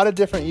 a lot of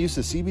different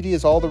uses. CBD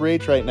is all the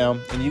rage right now,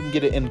 and you can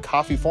get it in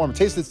coffee form. It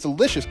tastes it's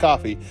delicious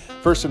coffee,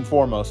 first and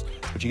foremost,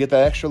 but you get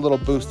that extra little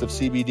boost of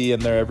CBD in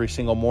there every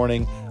single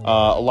morning.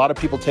 A lot of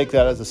people take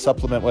that as a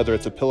supplement, whether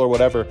it's a pill or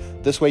whatever.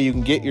 This way you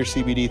can get your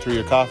CBD through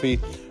your coffee.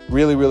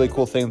 Really, really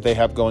cool thing that they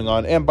have going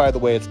on. And by the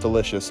way, it's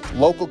delicious.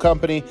 Local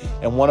company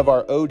and one of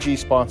our OG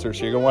sponsors.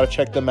 So you're going to want to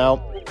check them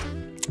out.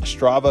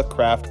 Strava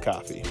Craft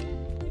Coffee.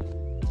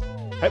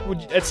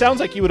 It sounds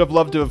like you would have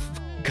loved to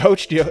have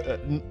coached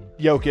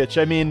Jokic.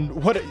 I mean,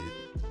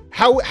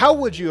 how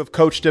would you have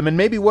coached him? And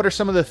maybe what are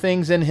some of the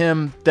things in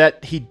him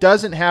that he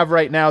doesn't have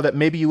right now that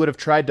maybe you would have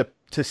tried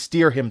to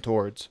steer him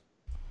towards?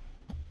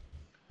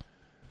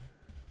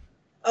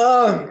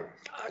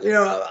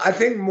 I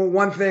think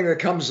one thing that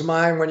comes to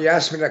mind when you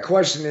ask me that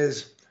question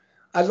is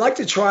I'd like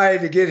to try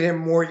to get him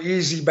more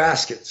easy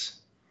baskets.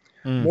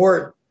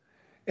 More,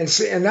 and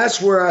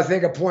that's where I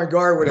think a point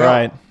guard would help.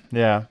 Right,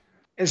 yeah.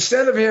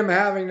 Instead of him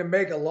having to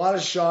make a lot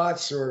of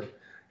shots or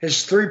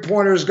his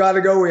three-pointers got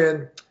to go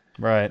in,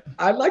 right?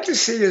 I'd like to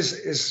see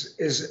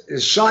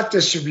his shot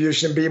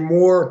distribution be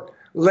more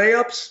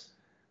layups,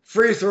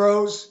 free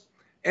throws,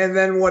 and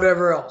then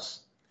whatever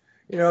else.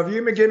 If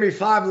you give me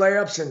 5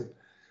 layups and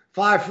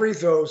 5 free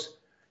throws,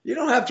 you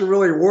don't have to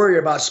really worry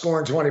about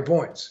scoring 20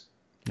 points.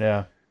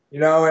 Yeah.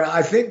 And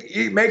I think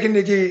making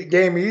the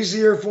game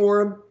easier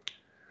for him.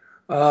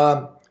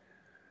 I'll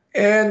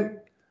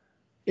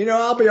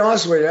be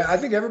honest with you. I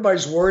think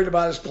everybody's worried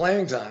about his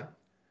playing time.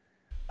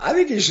 I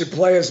think he should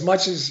play as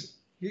much as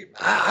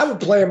I would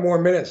play him more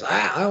minutes.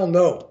 I don't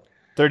know.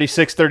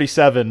 36,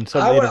 37.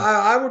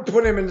 I would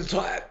put him in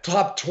the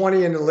top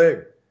 20 in the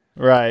league.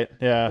 Right.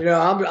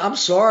 Yeah. I'm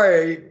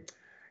sorry.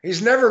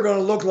 He's never going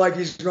to look like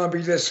he's going to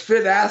be this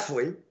fit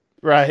athlete.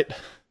 Right.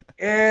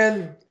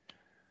 And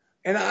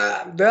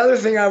the other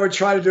thing I would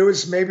try to do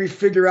is maybe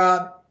figure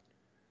out,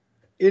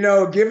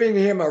 giving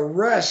him a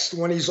rest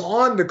when he's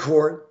on the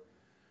court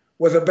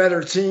with a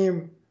better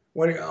team,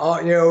 when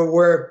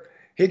where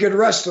he could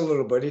rest a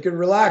little bit, he could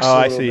relax. Oh,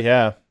 I see.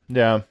 Yeah.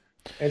 Yeah.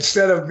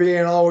 Instead of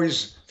being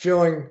always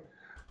feeling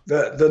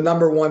the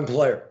number one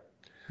player.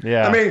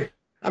 Yeah.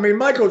 I mean,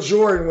 Michael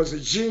Jordan was a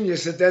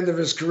genius at the end of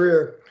his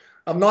career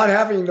of not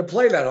having to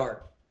play that hard.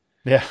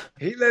 Yeah.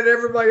 He let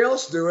everybody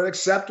else do it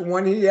except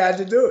when he had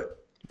to do it.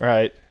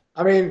 Right.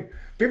 I mean,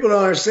 people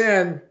don't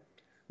understand.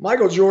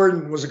 Michael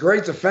Jordan was a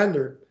great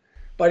defender,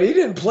 but he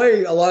didn't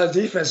play a lot of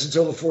defense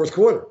until the fourth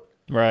quarter.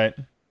 Right.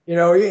 He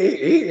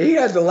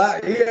had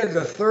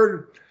the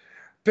third.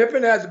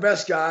 Pippen had the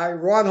best guy.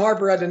 Ron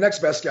Harper had the next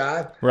best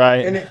guy.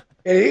 Right. And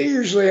he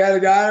usually had a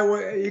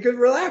guy he could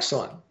relax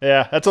on.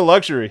 Yeah, that's a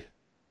luxury.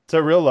 It's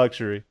a real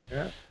luxury.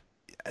 Yeah.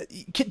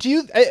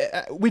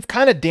 We've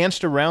kind of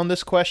danced around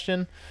this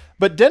question,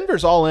 but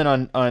Denver's all in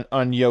on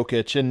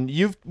Jokic, and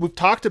we've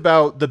talked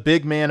about the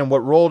big man and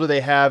what role do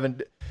they have,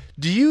 and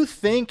do you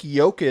think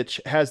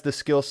Jokic has the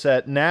skill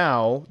set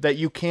now that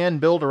you can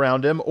build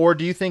around him, or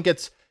do you think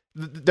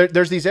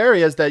there's these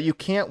areas that you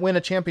can't win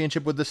a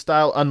championship with this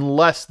style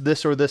unless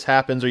this or this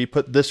happens, or you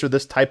put this or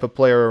this type of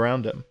player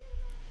around him?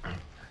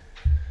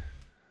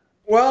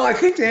 Well, I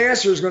think the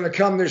answer is going to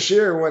come this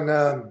year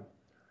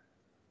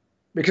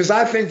because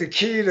I think the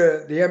key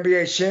to the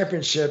NBA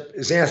championship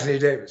is Anthony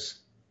Davis.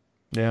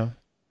 Yeah.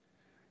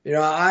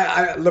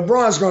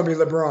 LeBron's going to be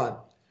LeBron,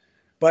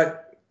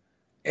 but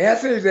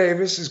Anthony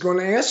Davis is going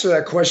to answer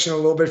that question a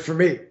little bit for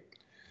me.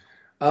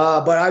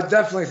 But I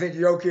definitely think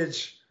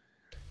Jokic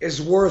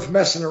is worth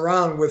messing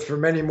around with for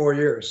many more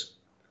years.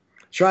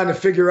 Trying to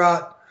figure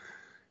out,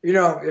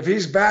 if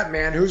he's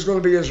Batman, who's going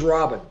to be his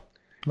Robin?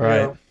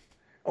 Right.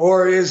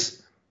 Or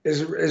is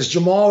is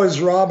Jamal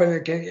is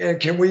Robin, and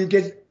can we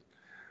get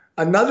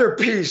another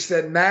piece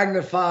that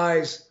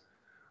magnifies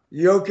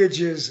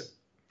Jokic's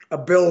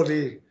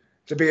ability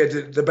to be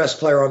the best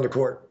player on the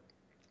court?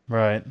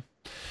 Right.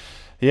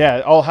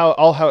 Yeah. All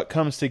how it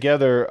comes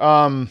together.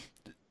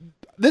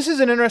 This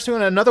is an interesting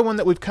one. Another one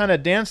that we've kind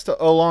of danced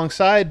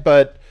alongside,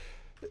 but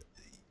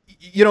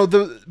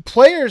the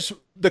players,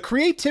 the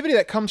creativity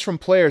that comes from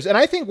players, and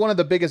I think one of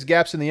the biggest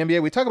gaps in the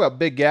NBA. We talk about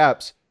big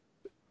gaps.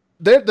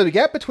 The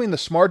gap between the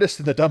smartest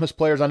and the dumbest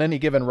players on any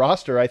given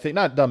roster, I think,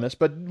 not dumbest,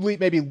 but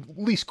maybe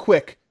least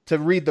quick to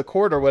read the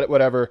court or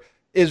whatever,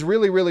 is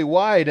really, really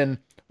wide. And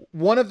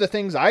one of the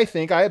things I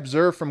think I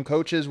observe from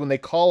coaches when they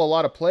call a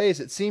lot of plays,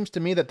 it seems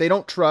to me that they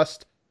don't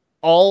trust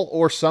all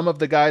or some of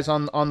the guys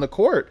on the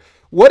court.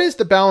 What is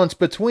the balance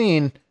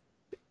between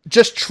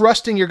just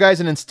trusting your guys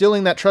and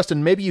instilling that trust,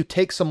 and maybe you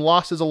take some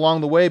losses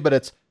along the way, but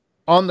it's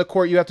on the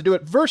court you have to do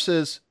it,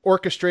 versus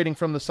orchestrating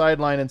from the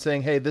sideline and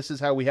saying, hey, this is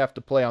how we have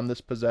to play on this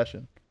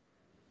possession?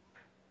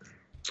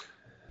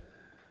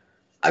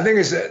 I think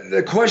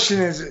the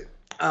question is,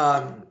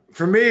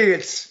 for me,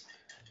 it's,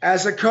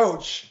 as a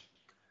coach,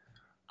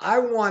 I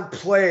want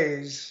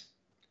plays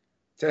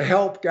to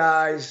help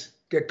guys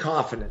get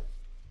confident.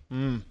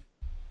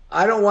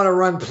 I don't want to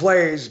run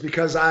plays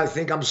because I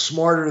think I'm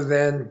smarter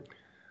than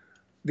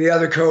the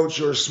other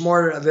coach, or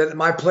smarter, that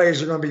my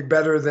plays are going to be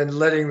better than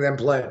letting them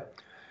play.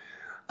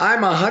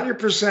 I'm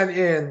 100%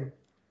 in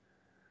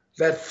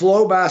that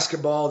flow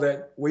basketball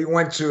that we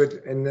went to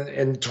it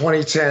in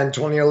 2010,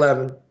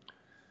 2011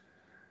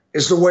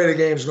 is the way the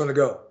game's going to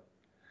go.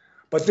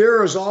 But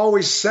there is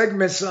always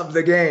segments of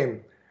the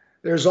game.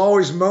 There's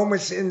always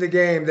moments in the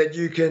game that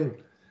you can,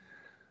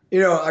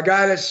 a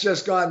guy that's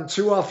just gotten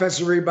 2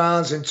 offensive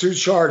rebounds and 2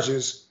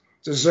 charges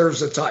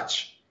deserves a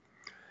touch.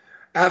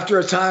 After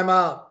a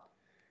timeout,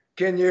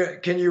 can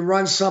you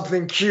run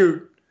something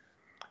cute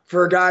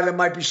for a guy that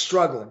might be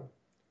struggling?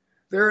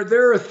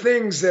 There are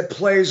things that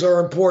plays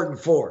are important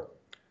for.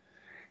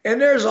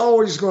 And there's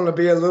always going to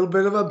be a little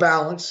bit of a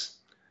balance.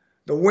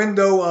 The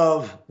window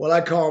of what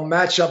I call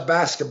matchup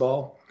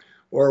basketball,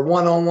 or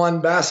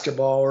one-on-one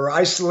basketball, or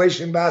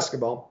isolation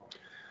basketball,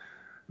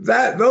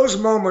 those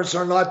moments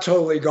are not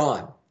totally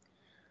gone.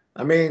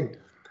 I mean,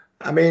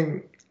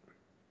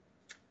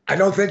 I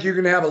don't think you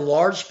can have a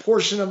large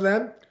portion of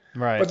them.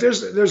 Right. But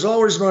there's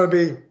always going to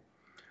be,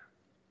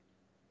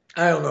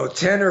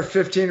 10 or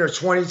 15 or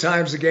 20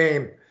 times a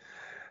game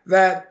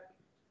that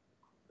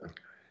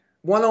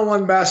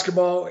one-on-one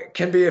basketball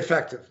can be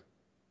effective.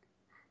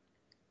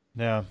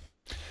 Yeah.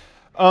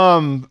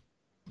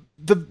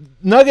 The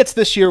Nuggets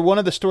this year, one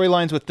of the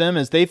storylines with them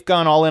is they've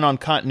gone all in on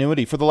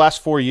continuity for the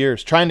last 4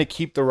 years, trying to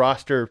keep the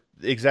roster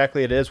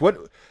exactly it is.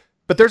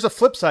 But there's a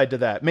flip side to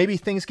that. Maybe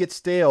things get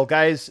stale.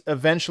 Guys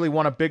eventually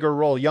want a bigger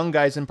role. Young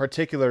guys in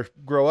particular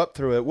grow up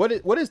through it.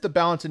 What is the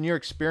balance in your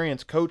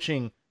experience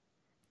coaching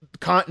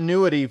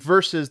continuity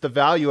versus the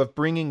value of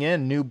bringing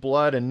in new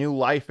blood and new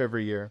life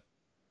every year?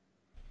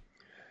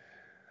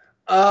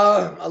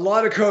 A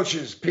lot of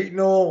coaches. Pete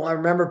Noel, I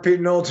remember Pete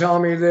Noel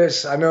telling me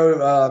this. I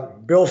know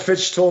Bill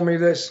Fitch told me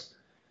this.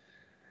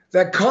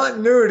 That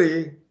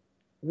continuity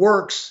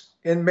works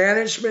in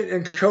management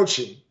and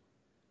coaching.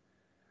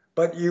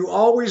 But you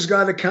always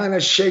got to kind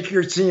of shake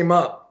your team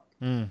up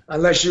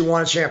unless you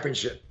want a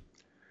championship.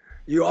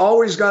 You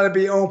always got to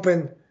be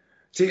open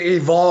to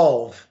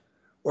evolve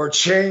or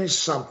change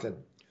something.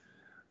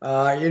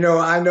 I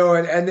know,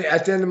 and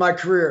at the end of my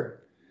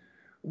career,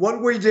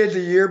 what we did the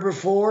year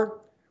before,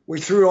 we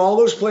threw all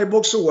those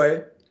playbooks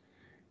away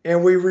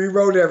and we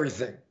rewrote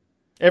everything.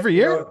 Every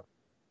year?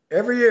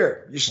 Every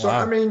year. You start.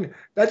 Wow. I mean,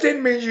 that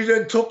didn't mean you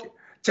didn't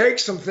take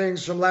some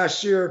things from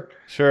last year.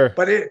 Sure.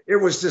 But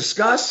it was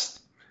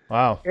discussed.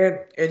 Wow.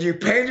 And you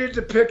painted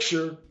the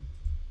picture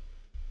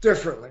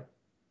differently.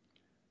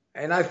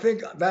 And I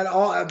think that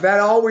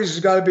always has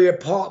got to be a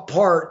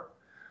part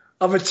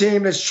of a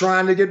team that's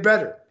trying to get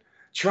better,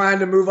 trying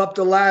to move up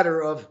the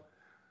ladder of,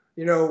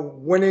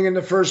 winning in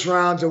the first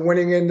round to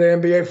winning in the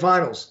NBA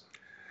Finals.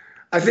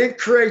 I think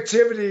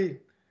creativity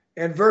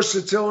and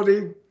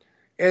versatility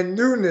and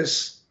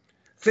newness,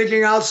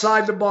 thinking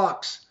outside the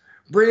box,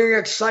 bringing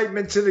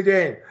excitement to the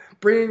game,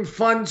 bringing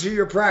fun to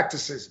your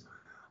practices,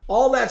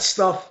 all that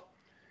stuff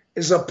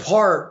is a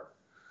part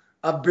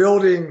of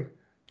building,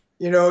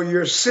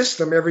 your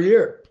system every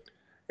year.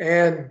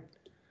 And,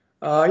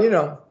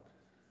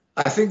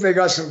 I think they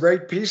got some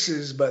great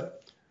pieces, but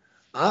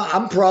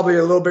I'm probably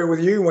a little bit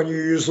with you when you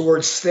use the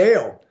word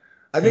stale.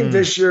 I think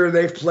this year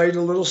they've played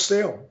a little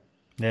stale.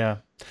 Yeah.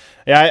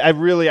 Yeah,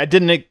 I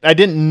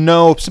didn't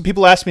know. Some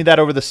people asked me that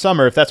over the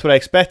summer if that's what I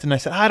expected, and I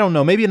said, I don't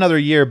know, maybe another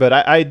year, but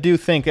I do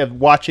think of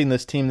watching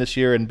this team this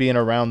year and being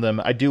around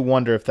them, I do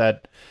wonder if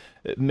that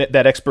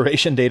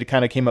expiration date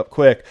kind of came up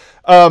quick.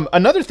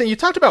 Another thing, you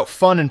talked about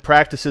fun in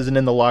practices and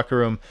in the locker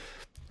room.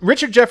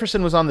 Richard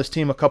Jefferson was on this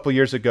team a couple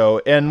years ago,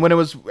 and when it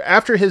was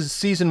after his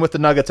season with the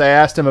Nuggets, I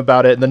asked him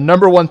about it, and the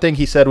number one thing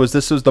he said was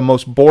this was the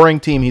most boring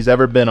team he's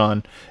ever been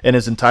on in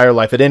his entire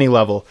life at any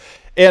level.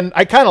 And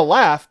I kind of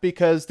laugh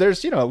because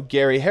there's,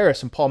 Gary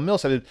Harris and Paul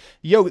Millsap,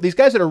 these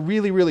guys that are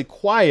really, really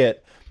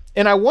quiet.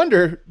 And I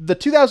wonder, the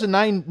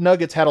 2009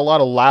 Nuggets had a lot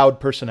of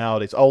loud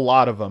personalities, a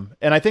lot of them.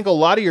 And I think a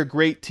lot of your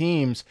great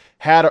teams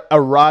had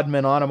a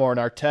Rodman, Onamore, and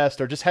Artest,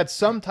 or just had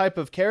some type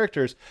of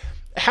characters.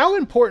 How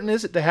important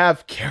is it to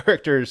have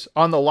characters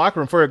on the locker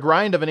room for a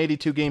grind of an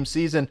 82-game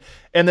season?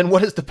 And then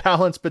what is the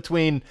balance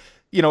between,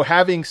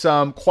 having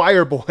some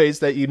choir boys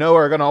that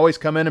are going to always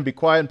come in and be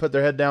quiet and put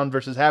their head down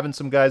versus having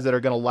some guys that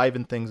are going to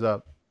liven things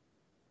up?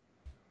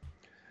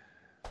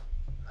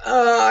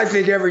 I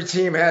think every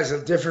team has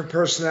a different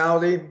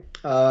personality.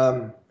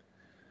 I'm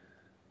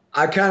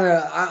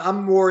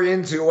more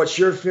into what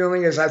you're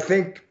feeling is I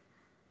think,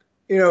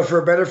 for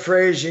a better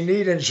phrase, you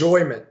need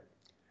enjoyment.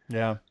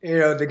 Yeah.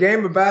 The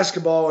game of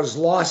basketball has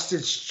lost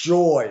its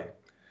joy.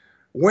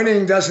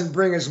 Winning doesn't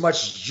bring as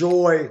much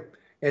joy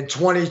in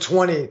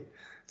 2020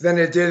 than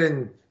it did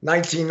in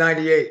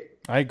 1998.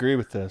 I agree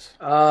with this.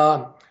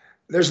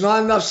 There's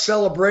not enough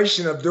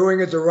celebration of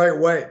doing it the right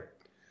way.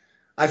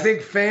 I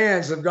think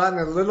fans have gotten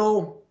a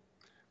little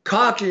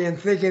cocky in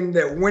thinking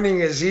that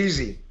winning is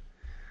easy.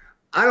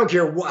 I don't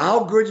care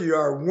how good you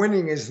are,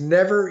 winning is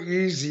never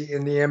easy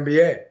in the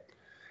NBA.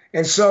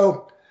 And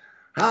so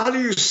how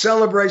do you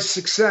celebrate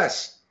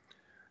success?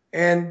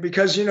 And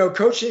because,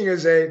 coaching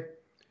is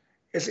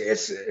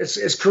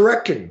it's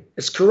correcting.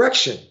 It's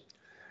correction.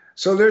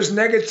 So there's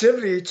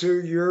negativity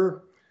to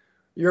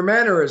your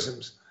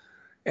mannerisms.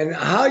 And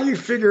how you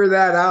figure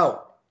that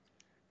out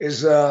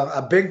is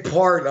a big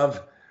part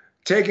of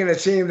taking a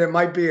team that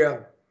might be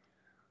a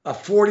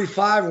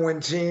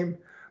 45-win team,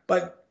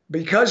 but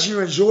because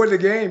you enjoy the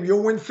game,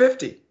 you'll win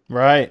 50.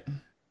 Right.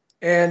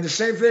 And the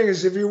same thing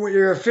is if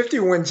you're a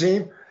 50-win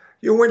team,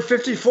 you'll win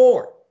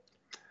 54.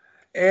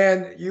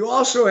 And you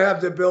also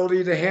have the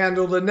ability to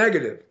handle the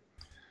negative.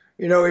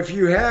 If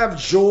you have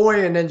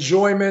joy and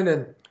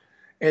enjoyment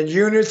and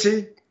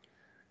unity,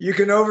 you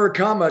can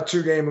overcome a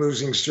 2-game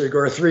losing streak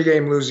or a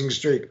 3-game losing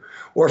streak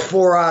or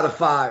 4 out of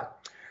 5,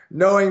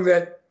 knowing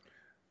that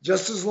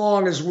just as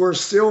long as we're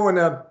still in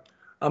a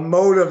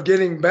mode of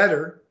getting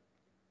better,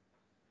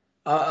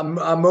 a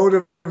mode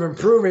of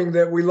improving,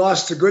 that we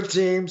lost to good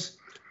teams,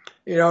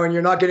 and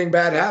you're not getting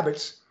bad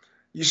habits,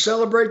 you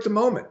celebrate the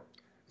moment,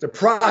 the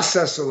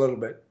process a little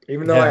bit,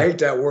 even though I hate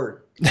that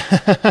word.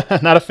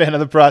 Not a fan of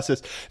the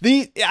process.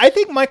 I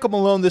think Michael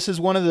Malone, this is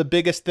one of the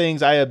biggest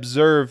things I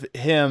observe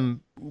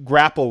him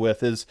grapple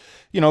with is,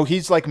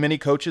 he's like many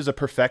coaches, a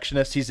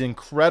perfectionist. He's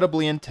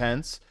incredibly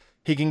intense.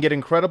 He can get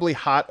incredibly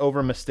hot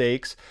over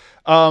mistakes.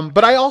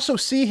 But I also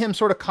see him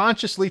sort of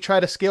consciously try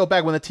to scale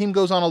back when the team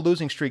goes on a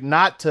losing streak,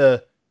 not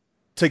to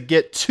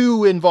get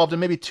too involved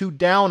and maybe too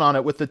down on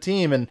it with the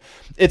team. And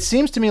it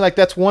seems to me like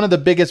that's one of the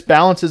biggest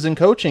balances in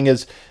coaching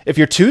is if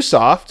you're too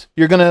soft,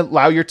 you're going to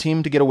allow your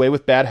team to get away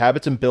with bad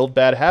habits and build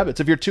bad habits.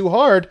 If you're too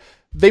hard,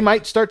 they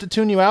might start to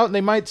tune you out and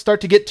they might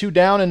start to get too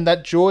down and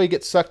that joy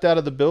gets sucked out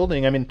of the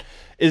building. I mean,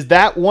 is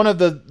that one of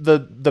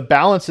the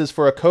balances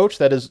for a coach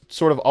that is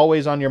sort of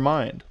always on your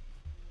mind?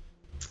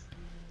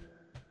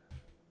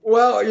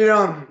 Well,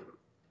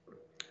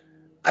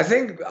 I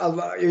think,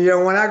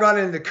 when I got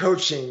into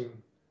coaching,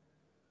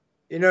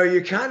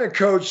 you kind of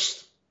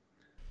coach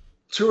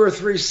 2 or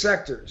 3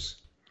 sectors.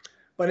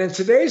 But in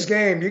today's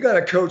game, you got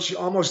to coach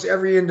almost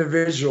every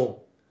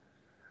individual.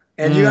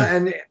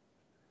 And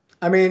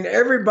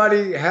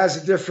everybody has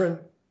a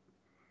different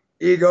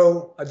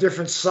ego, a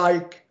different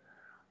psyche.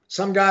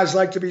 Some guys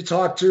like to be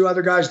talked to,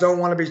 other guys don't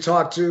want to be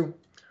talked to.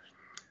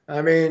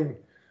 I mean,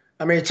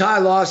 Ty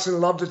Lawson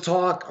loved to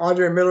talk.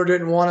 Andre Miller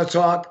didn't want to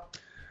talk.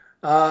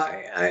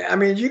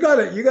 You got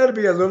to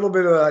be a little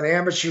bit of an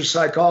amateur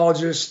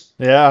psychologist.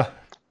 Yeah.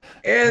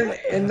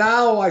 And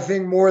now I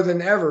think more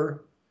than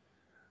ever,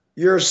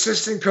 your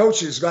assistant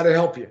coaches got to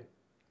help you,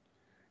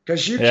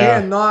 because you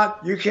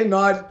cannot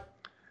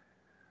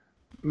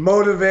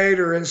motivate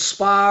or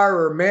inspire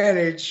or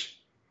manage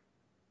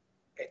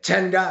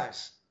 10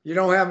 guys. You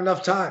don't have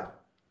enough time.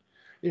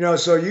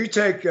 So you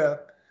take.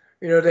 The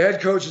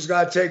head coach has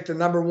got to take the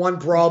number 1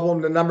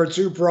 problem, the number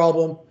 2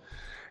 problem,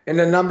 and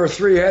the number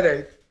 3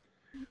 headache.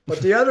 But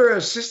the other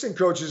assistant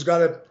coaches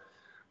got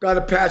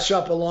to patch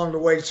up along the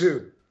way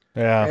too.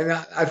 Yeah. And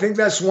I think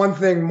that's one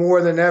thing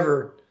more than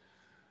ever.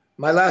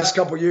 My last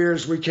couple of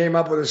years, we came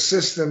up with a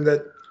system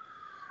that,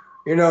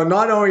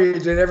 not only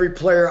did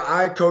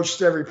I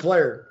coached every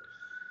player,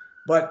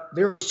 but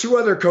there were 2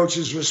 other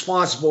coaches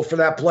responsible for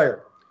that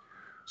player.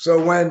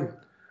 So when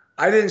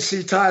I didn't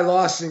see Ty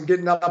Lawson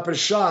getting up his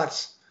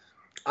shots,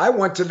 I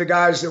went to the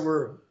guys that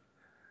were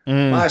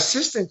my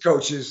assistant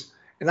coaches,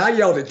 and I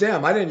yelled at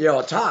them. I didn't yell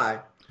at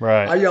Ty.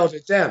 Right. I yelled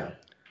at them.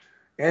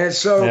 And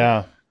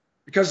so,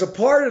 because a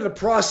part of the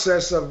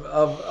process of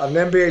an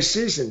NBA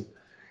season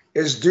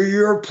is, do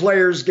your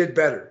players get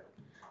better?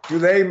 Do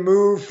they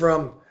move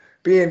from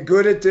being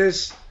good at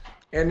this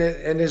and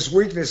his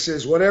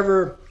weaknesses,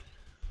 whatever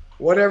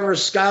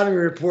scouting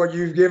report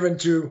you've given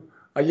to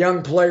a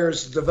young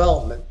player's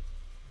development?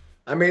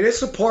 I mean,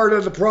 it's a part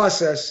of the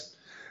process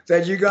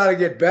that you got to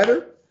get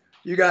better,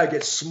 you got to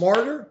get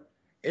smarter,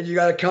 and you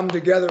got to come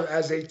together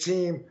as a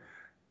team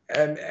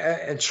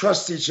and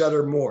trust each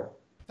other more.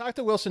 Talk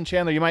to Wilson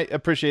Chandler. You might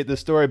appreciate this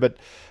story, but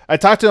I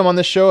talked to him on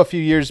this show a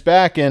few years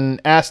back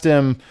and asked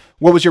him,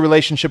 what was your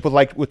relationship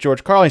with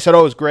George Karl? He said, oh,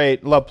 it was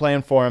great. Loved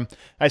playing for him.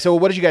 I said, well,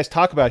 what did you guys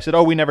talk about? He said,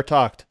 oh, we never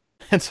talked.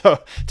 And so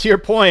to your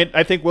point,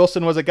 I think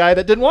Wilson was a guy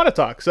that didn't want to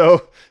talk.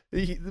 So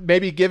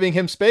maybe giving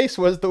him space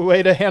was the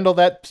way to handle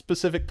that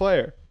specific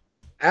player.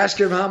 Ask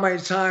him how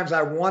many times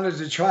I wanted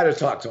to try to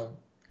talk to him.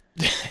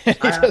 He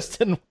just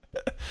didn't.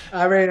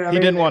 I mean, he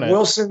didn't want it.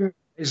 Wilson,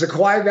 he's a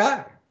quiet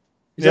guy.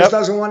 He just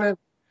doesn't want to.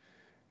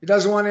 He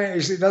doesn't want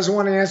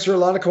to answer a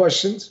lot of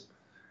questions.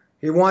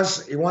 He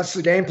wants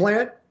the game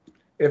plan.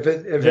 If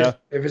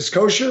it's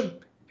kosher,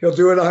 he'll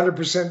do it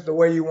 100% the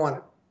way you want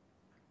it.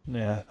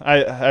 Yeah,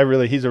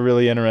 he's a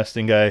really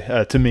interesting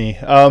guy to me.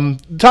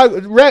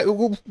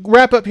 We'll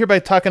wrap up here by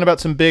talking about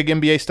some big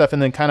NBA stuff,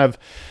 and then kind of,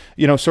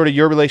 sort of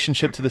your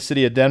relationship to the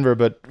city of Denver.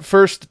 But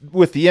first,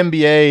 with the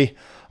NBA,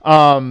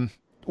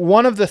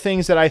 one of the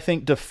things that I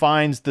think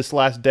defines this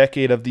last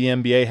decade of the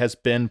NBA has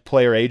been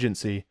player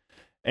agency.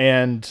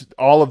 And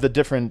all of the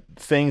different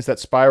things that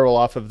spiral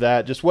off of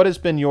that. Just what has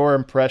been your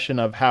impression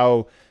of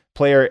how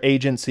player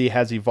agency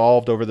has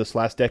evolved over this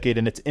last decade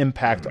and its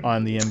impact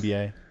on the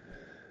NBA?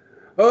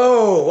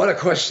 Oh, what a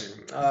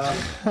question.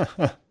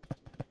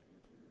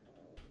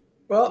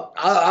 Well,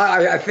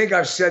 I think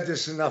I've said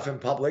this enough in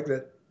public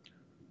that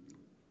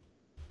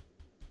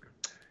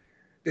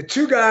the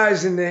two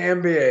guys in the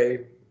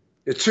NBA,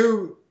 the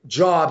two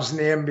jobs in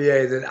the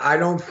NBA that I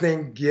don't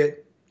think get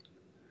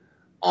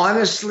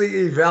honestly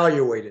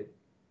evaluated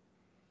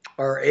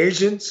are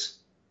agents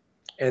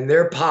and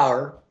their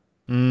power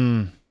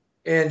and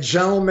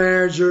general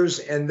managers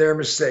and their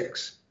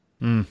mistakes.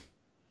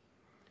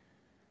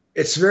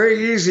 It's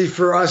very easy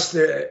for us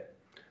to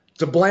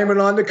blame it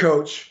on the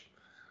coach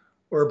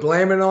or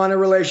blame it on a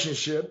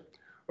relationship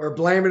or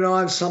blame it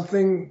on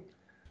something.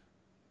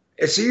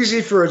 It's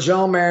easy for a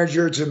general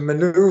manager to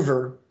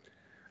maneuver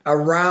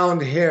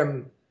around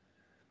him.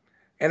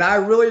 And I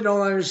really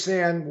don't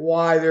understand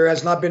why there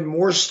has not been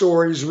more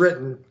stories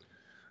written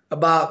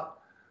about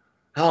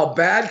how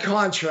bad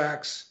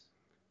contracts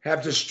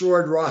have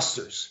destroyed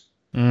rosters.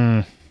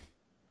 Yeah.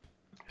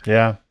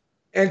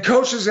 And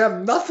coaches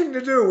have nothing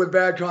to do with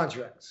bad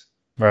contracts.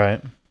 Right.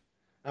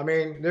 I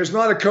mean, there's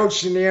not a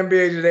coach in the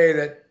NBA today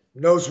that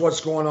knows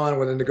what's going on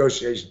with a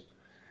negotiation.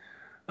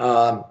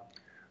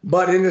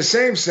 But in the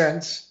same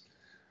sense,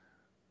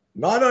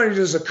 not only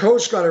does a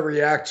coach got to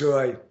react to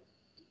a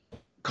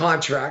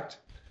contract,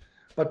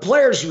 but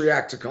players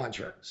react to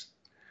contracts.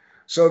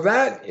 So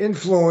that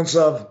influence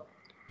of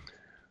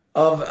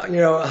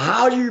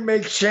how do you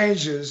make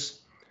changes,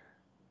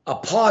 a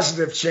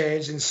positive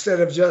change instead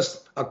of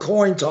just a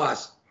coin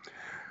toss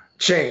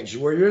change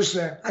where you're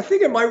saying, I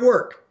think it might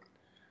work.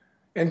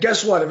 And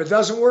guess what? If it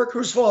doesn't work,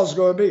 whose fault is it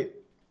going to be?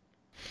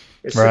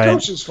 It's the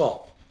coach's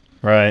fault.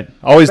 Right.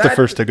 Always the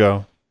first to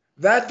go.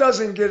 That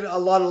doesn't get a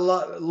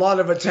lot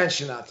of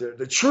attention out there.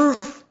 The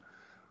truth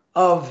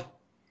of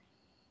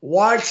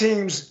why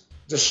teams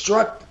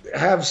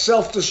have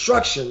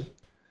self-destruction,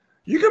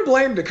 you can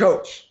blame the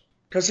coach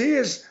because he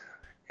is,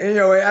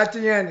 at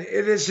the end,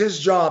 it is his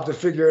job to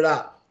figure it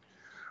out.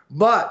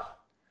 But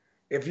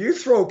if you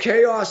throw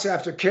chaos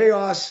after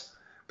chaos,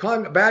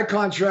 bad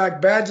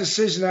contract, bad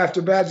decision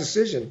after bad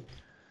decision,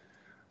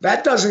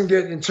 that doesn't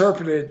get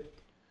interpreted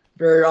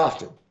very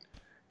often.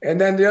 And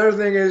then the other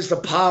thing is the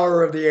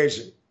power of the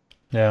agent.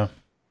 Yeah.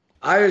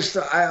 I just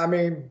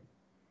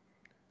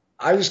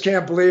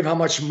can't believe how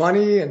much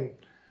money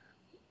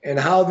and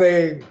how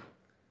they,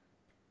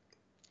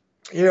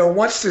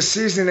 once the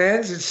season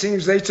ends, it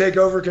seems they take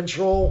over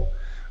control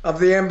of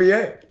the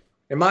NBA,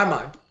 in my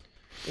mind.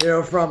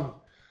 From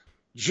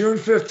June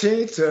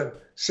 15th to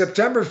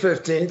September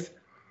 15th,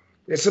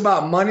 it's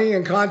about money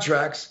and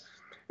contracts,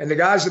 and the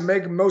guys that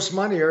make the most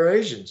money are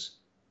agents.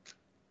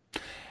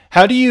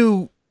 How do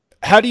you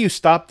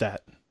stop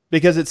that?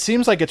 Because it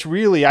seems like it's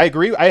really,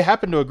 I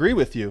happen to agree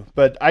with you,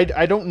 but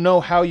I don't know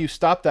how you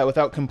stop that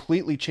without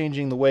completely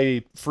changing the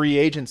way free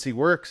agency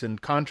works and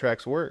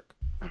contracts work.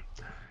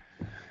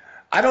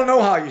 I don't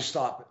know how you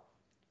stop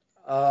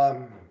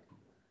it.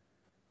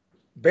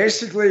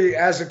 Basically,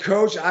 as a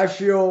coach, I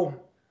feel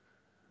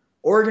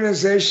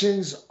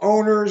organizations,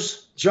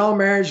 owners, general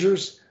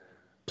managers,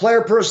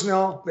 player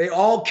personnel, they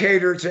all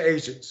cater to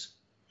agents.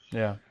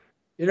 Yeah.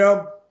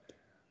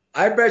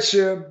 I bet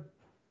you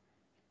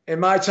in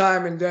my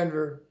time in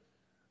Denver,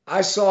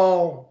 I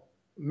saw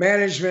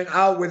management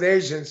out with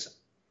agents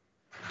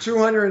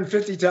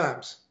 250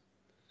 times.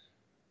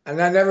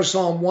 And I never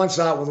saw them once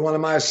out with one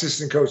of my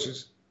assistant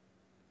coaches.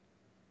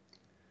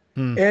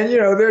 And,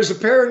 there's a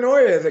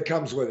paranoia that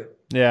comes with it.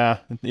 Yeah,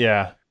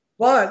 yeah.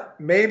 But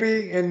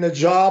maybe in the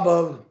job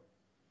of,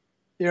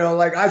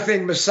 I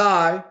think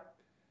Masai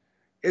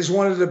is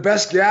one of the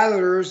best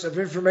gatherers of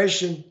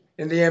information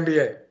in the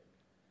NBA.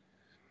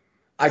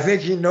 I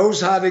think he knows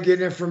how to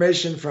get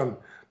information from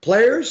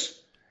players,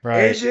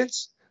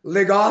 agents,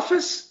 league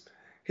office.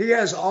 He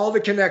has all the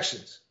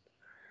connections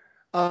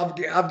of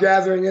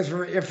gathering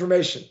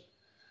information.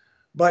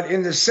 But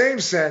in the same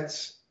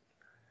sense,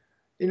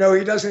 he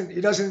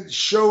doesn't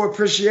show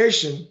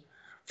appreciation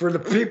for the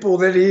people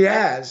that he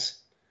has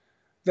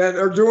that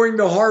are doing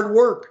the hard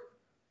work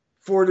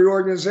for the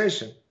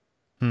organization.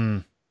 Hmm.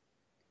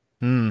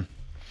 Hmm.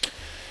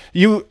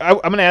 I'm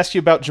going to ask you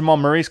about Jamal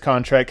Murray's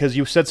contract, because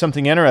you said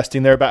something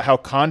interesting there about how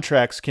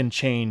contracts can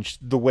change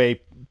the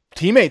way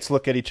teammates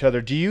look at each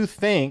other. Do you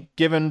think,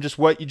 given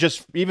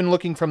even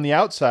looking from the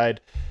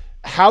outside,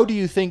 how do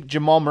you think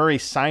Jamal Murray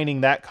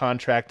signing that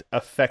contract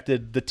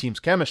affected the team's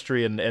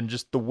chemistry and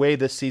just the way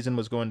this season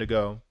was going to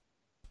go?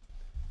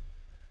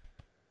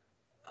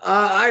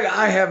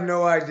 I have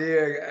no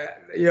idea.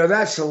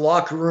 That's the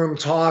locker room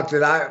talk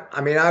that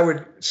I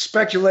would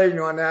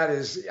speculating on that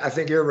is, I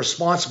think,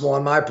 irresponsible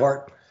on my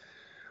part.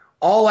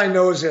 All I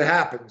know is it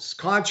happens.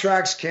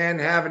 Contracts can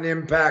have an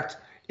impact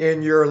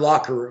in your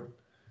locker room.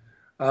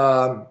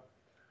 I'm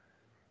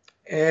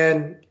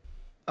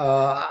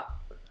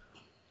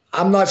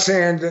not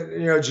saying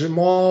that,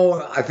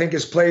 Jamal, I think,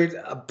 has played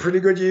a pretty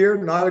good year,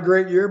 not a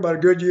great year, but a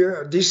good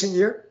year, a decent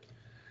year.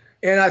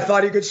 And I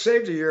thought he could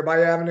save the year by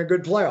having a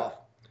good playoff.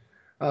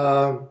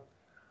 But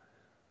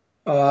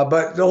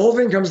the whole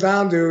thing comes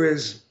down to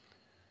is,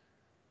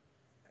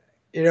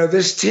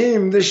 this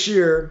team this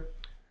year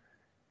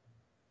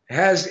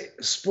has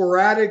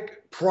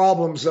sporadic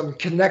problems of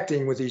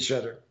connecting with each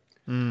other.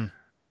 Mm.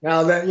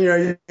 Now that,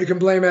 you can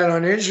blame that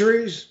on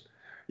injuries,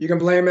 you can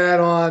blame that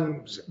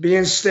on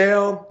being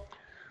stale,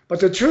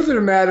 but the truth of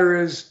the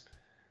matter is,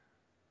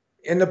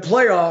 in the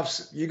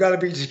playoffs, you got to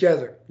be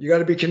together, you got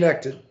to be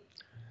connected.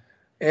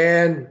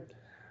 And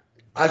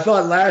I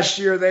thought last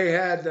year they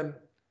had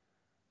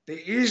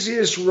the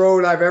easiest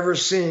road I've ever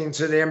seen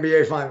to the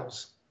NBA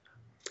Finals.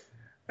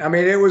 I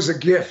mean, it was a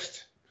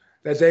gift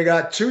that they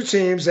got two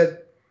teams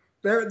that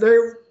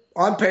they're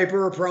on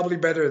paper are probably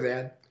better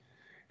than.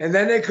 And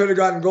then they could have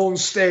gotten Golden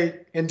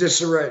State in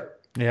disarray.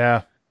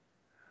 Yeah.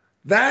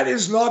 That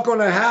is not going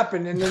to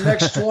happen in the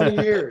next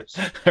 20 years.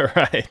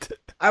 Right.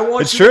 I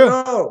want you to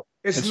know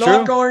it's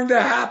not going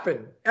to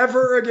happen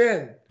ever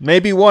again.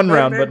 Maybe one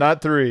round, but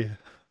not three.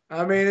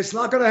 I mean, it's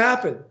not going to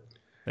happen.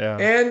 Yeah.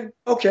 And,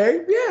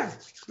 okay, yeah,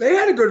 they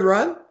had a good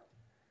run.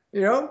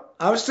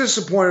 I was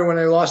disappointed when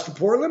they lost to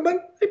Portland,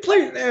 but they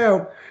played,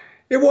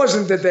 it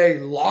wasn't that they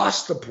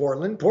lost to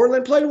Portland.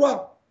 Portland played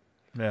well.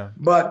 Yeah.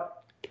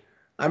 But,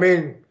 I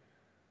mean,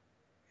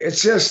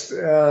 it's just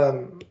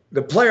the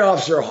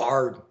playoffs are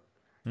hard.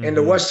 Mm-hmm. And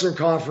the Western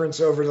Conference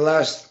over the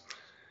last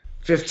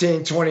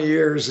 15, 20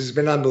 years has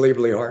been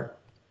unbelievably hard.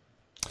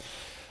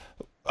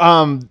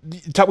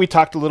 We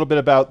talked a little bit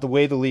about the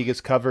way the league is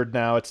covered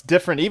now. It's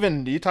different.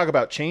 Even you talk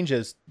about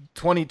changes,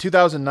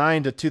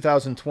 2009 to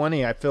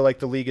 2020, I feel like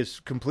the league has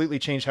completely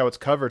changed how it's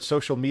covered.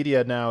 Social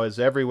media now is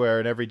everywhere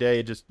and every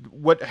day. Just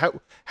what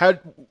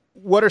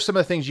are some of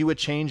the things you would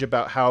change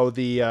about how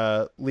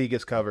the league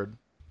is covered?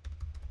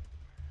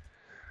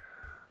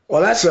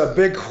 Well, that's a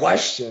big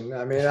question.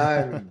 I mean,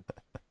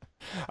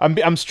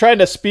 I'm trying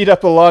to speed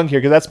up along here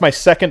because that's my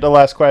second to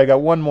last question. I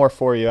got one more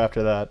for you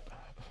after that.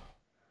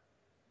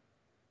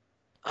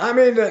 I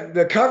mean,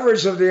 the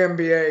coverage of the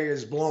NBA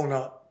is blown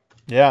up.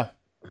 Yeah.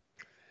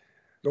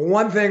 The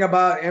one thing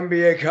about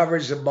NBA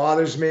coverage that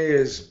bothers me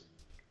is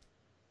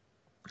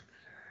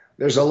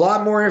there's a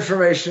lot more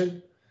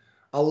information,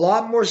 a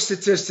lot more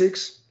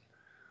statistics,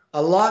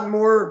 a lot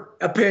more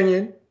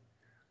opinion,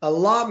 a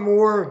lot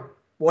more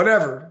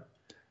whatever.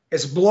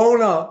 It's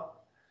blown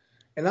up,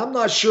 and I'm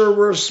not sure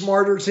we're a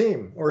smarter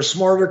team or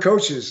smarter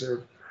coaches.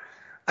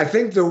 I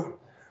think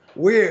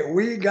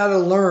we got to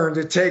learn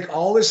to take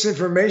all this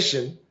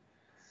information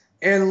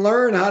and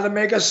learn how to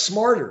make us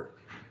smarter,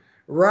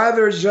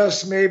 rather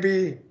just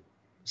maybe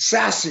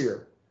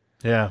sassier.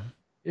 Yeah.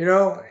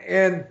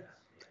 And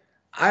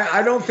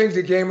I don't think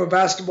the game of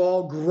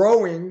basketball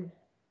growing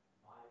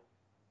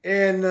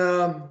in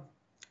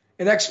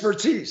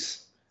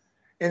expertise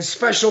and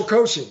special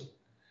coaching.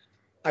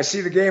 I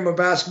see the game of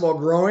basketball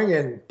growing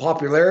in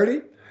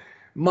popularity,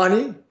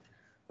 money,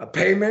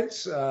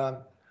 payments,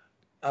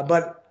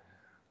 but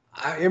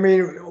I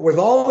mean, with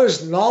all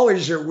this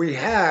knowledge that we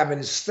have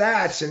and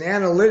stats and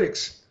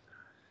analytics,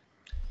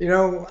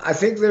 I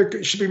think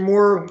there should be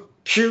more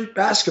cute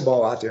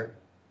basketball out there.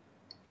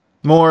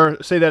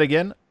 More, say that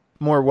again?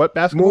 More what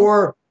basketball?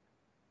 More,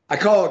 I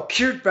call it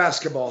cute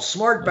basketball,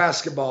 smart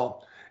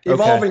basketball,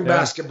 evolving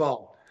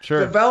basketball,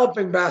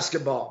 developing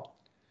basketball.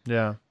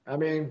 Yeah. I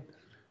mean,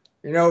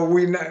 I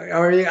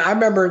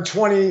remember in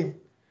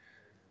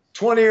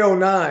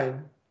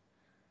 2009,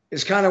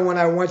 is kind of when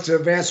I went to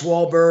Vance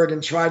Wahlberg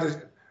and tried to,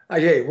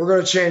 hey, we're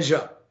going to change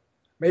up.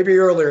 Maybe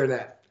earlier than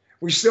that.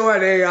 We still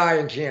had AI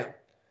in camp.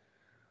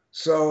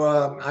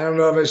 So I don't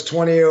know if it's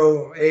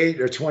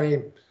 2008 or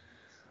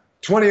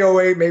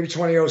 2008, maybe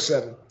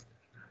 2007.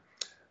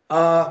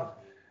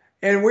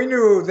 And we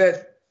knew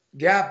that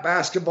gap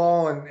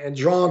basketball and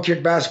draw and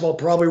kick basketball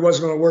probably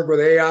wasn't going to work with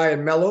AI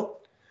and Melo,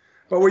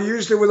 but we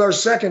used it with our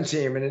second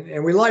team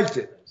and we liked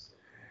it.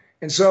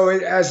 And so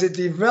as it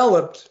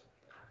developed,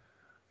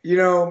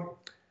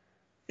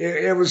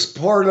 it was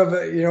part of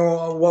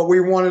what we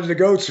wanted to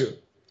go to.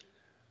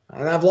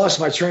 And I've lost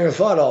my train of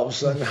thought all of a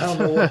sudden. I don't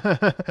know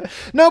what.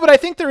 No, but I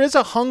think there is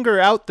a hunger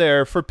out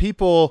there for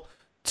people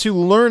to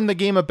learn the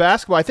game of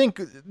basketball. I think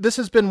this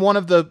has been one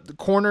of the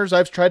corners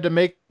I've tried to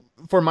make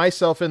for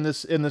myself in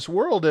this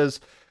world is,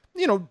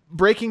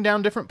 breaking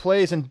down different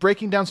plays and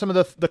breaking down some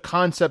of the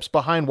concepts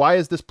behind why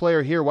is this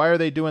player here? Why are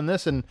they doing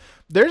this? And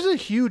there's a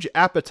huge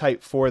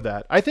appetite for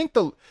that. I think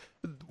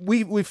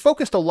we've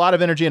focused a lot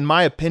of energy, in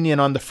my opinion,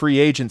 on the free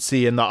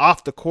agency and the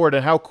off the court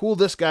and how cool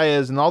this guy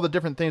is and all the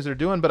different things they're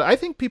doing. But I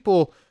think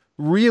people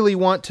really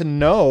want to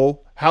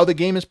know how the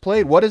game is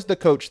played. What is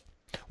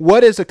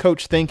a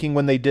coach thinking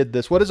when they did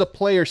this? What is a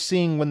player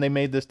seeing when they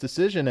made this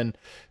decision? And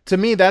to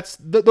me,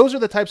 those are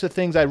the types of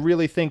things I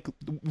really think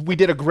we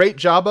did a great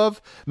job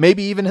of,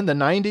 maybe even in the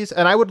 90s.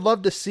 And I would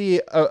love to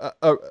see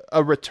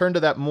a return to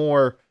that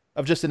more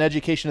of just an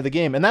education of the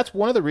game. And that's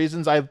one of the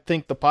reasons I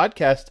think the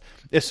podcast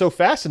is so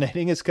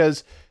fascinating, is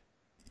because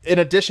in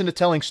addition to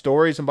telling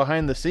stories and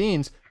behind the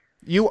scenes,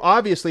 you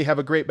obviously have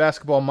a great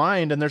basketball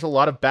mind, and there's a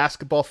lot of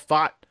basketball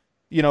thought,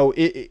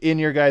 in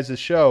your guys'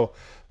 show.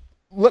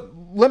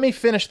 Let me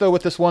finish though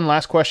with this one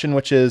last question,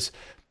 which is,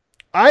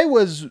 I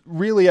was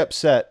really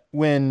upset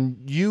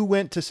when you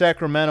went to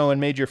Sacramento and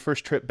made your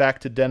first trip back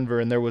to Denver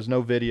and there was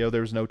no video,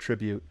 there was no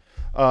tribute.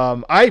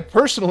 I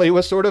personally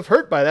was sort of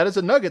hurt by that as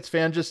a Nuggets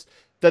fan, just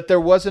that there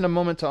wasn't a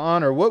moment to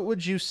honor. What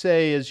would you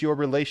say is your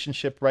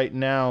relationship right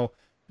now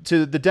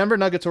to the Denver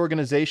Nuggets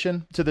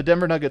organization, to the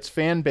Denver Nuggets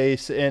fan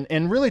base,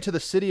 and really to the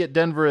city at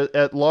Denver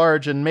at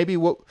large? And maybe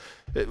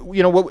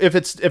if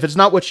it's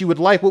not what you would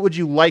like, what would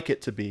you like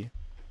it to be?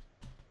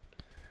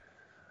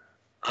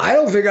 I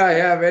don't think I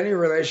have any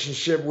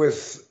relationship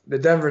with the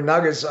Denver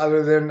Nuggets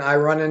other than I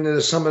run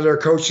into some of their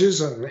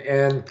coaches,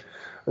 and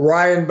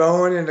Ryan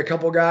Bowen and a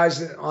couple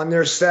guys on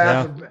their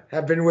staff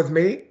have been with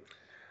me.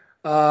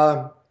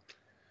 My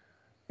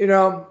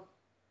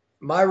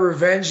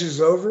revenge is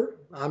over.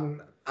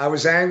 I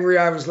was angry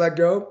I was let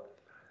go.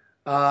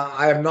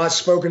 I have not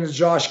spoken to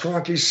Josh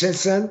Kroenke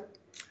since then.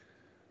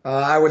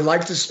 I would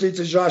like to speak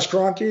to Josh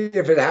Kroenke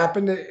if it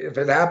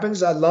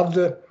happens. I'd love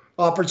the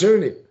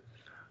opportunity.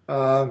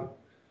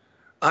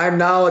 I'm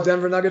now a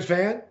Denver Nugget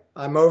fan.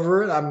 I'm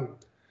over it.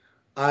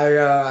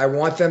 I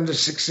want them to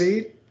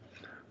succeed.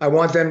 I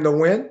want them to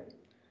win,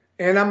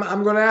 and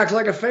I'm going to act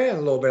like a fan a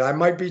little bit. I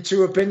might be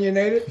too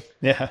opinionated.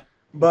 Yeah.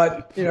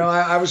 But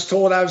I was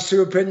told I was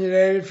too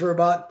opinionated for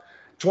about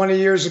 20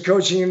 years of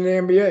coaching in the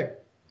NBA.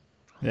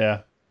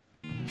 Yeah.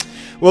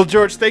 Well,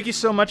 George, thank you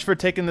so much for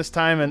taking this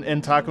time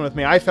and talking with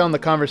me. I found the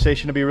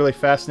conversation to be really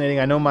fascinating.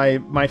 I know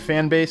my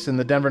fan base and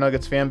the Denver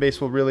Nuggets fan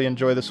base will really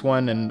enjoy this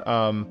one. And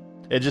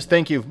just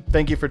thank you.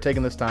 Thank you for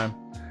taking this time.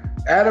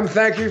 Adam,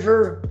 thank you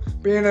for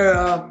being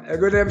a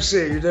good MC.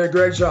 You did a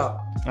great job.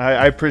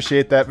 I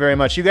appreciate that very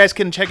much. You guys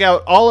can check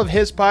out all of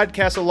his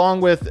podcasts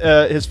along with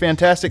his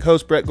fantastic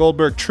host, Brett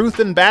Goldberg,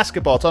 Truth in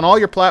Basketball. It's on all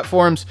your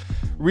platforms.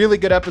 Really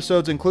good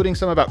episodes, including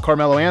some about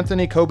Carmelo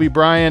Anthony, Kobe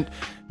Bryant,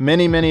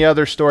 many, many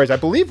other stories. I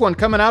believe one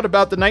coming out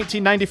about the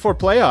 1994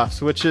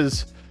 playoffs, which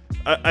is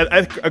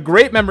a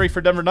great memory for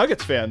Denver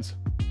Nuggets fans.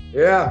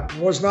 Yeah, it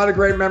was not a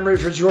great memory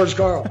for George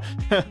Karl.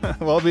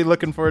 Well, I'll be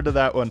looking forward to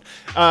that one.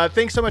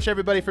 Thanks so much,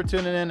 everybody, for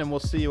tuning in, and we'll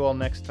see you all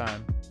next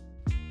time.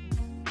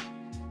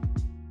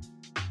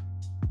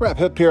 Wrap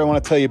up here, I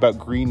want to tell you about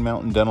Green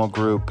Mountain Dental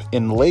Group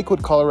in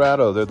Lakewood,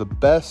 Colorado. They're the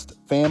best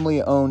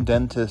family-owned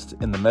dentist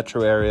in the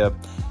metro area.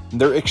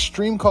 They're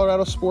extreme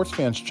Colorado sports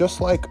fans just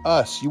like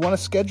us. You want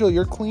to schedule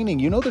your cleaning,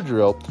 you know the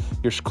drill.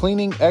 Your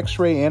cleaning,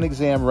 x-ray, and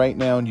exam right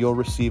now, and you'll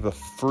receive a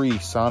free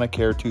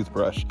Sonicare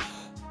toothbrush.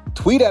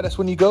 Tweet at us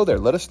when you go there.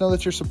 Let us know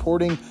that you're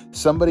supporting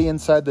somebody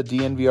inside the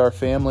DNVR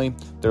family.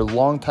 They're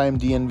longtime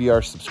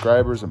DNVR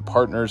subscribers and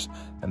partners,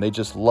 and they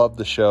just love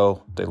the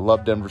show. They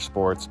love Denver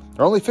sports.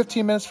 They're only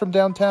 15 minutes from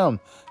downtown,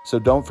 so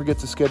don't forget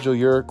to schedule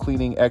your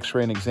cleaning,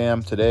 x-ray, and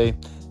exam today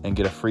and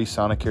get a free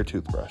Sonicare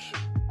toothbrush.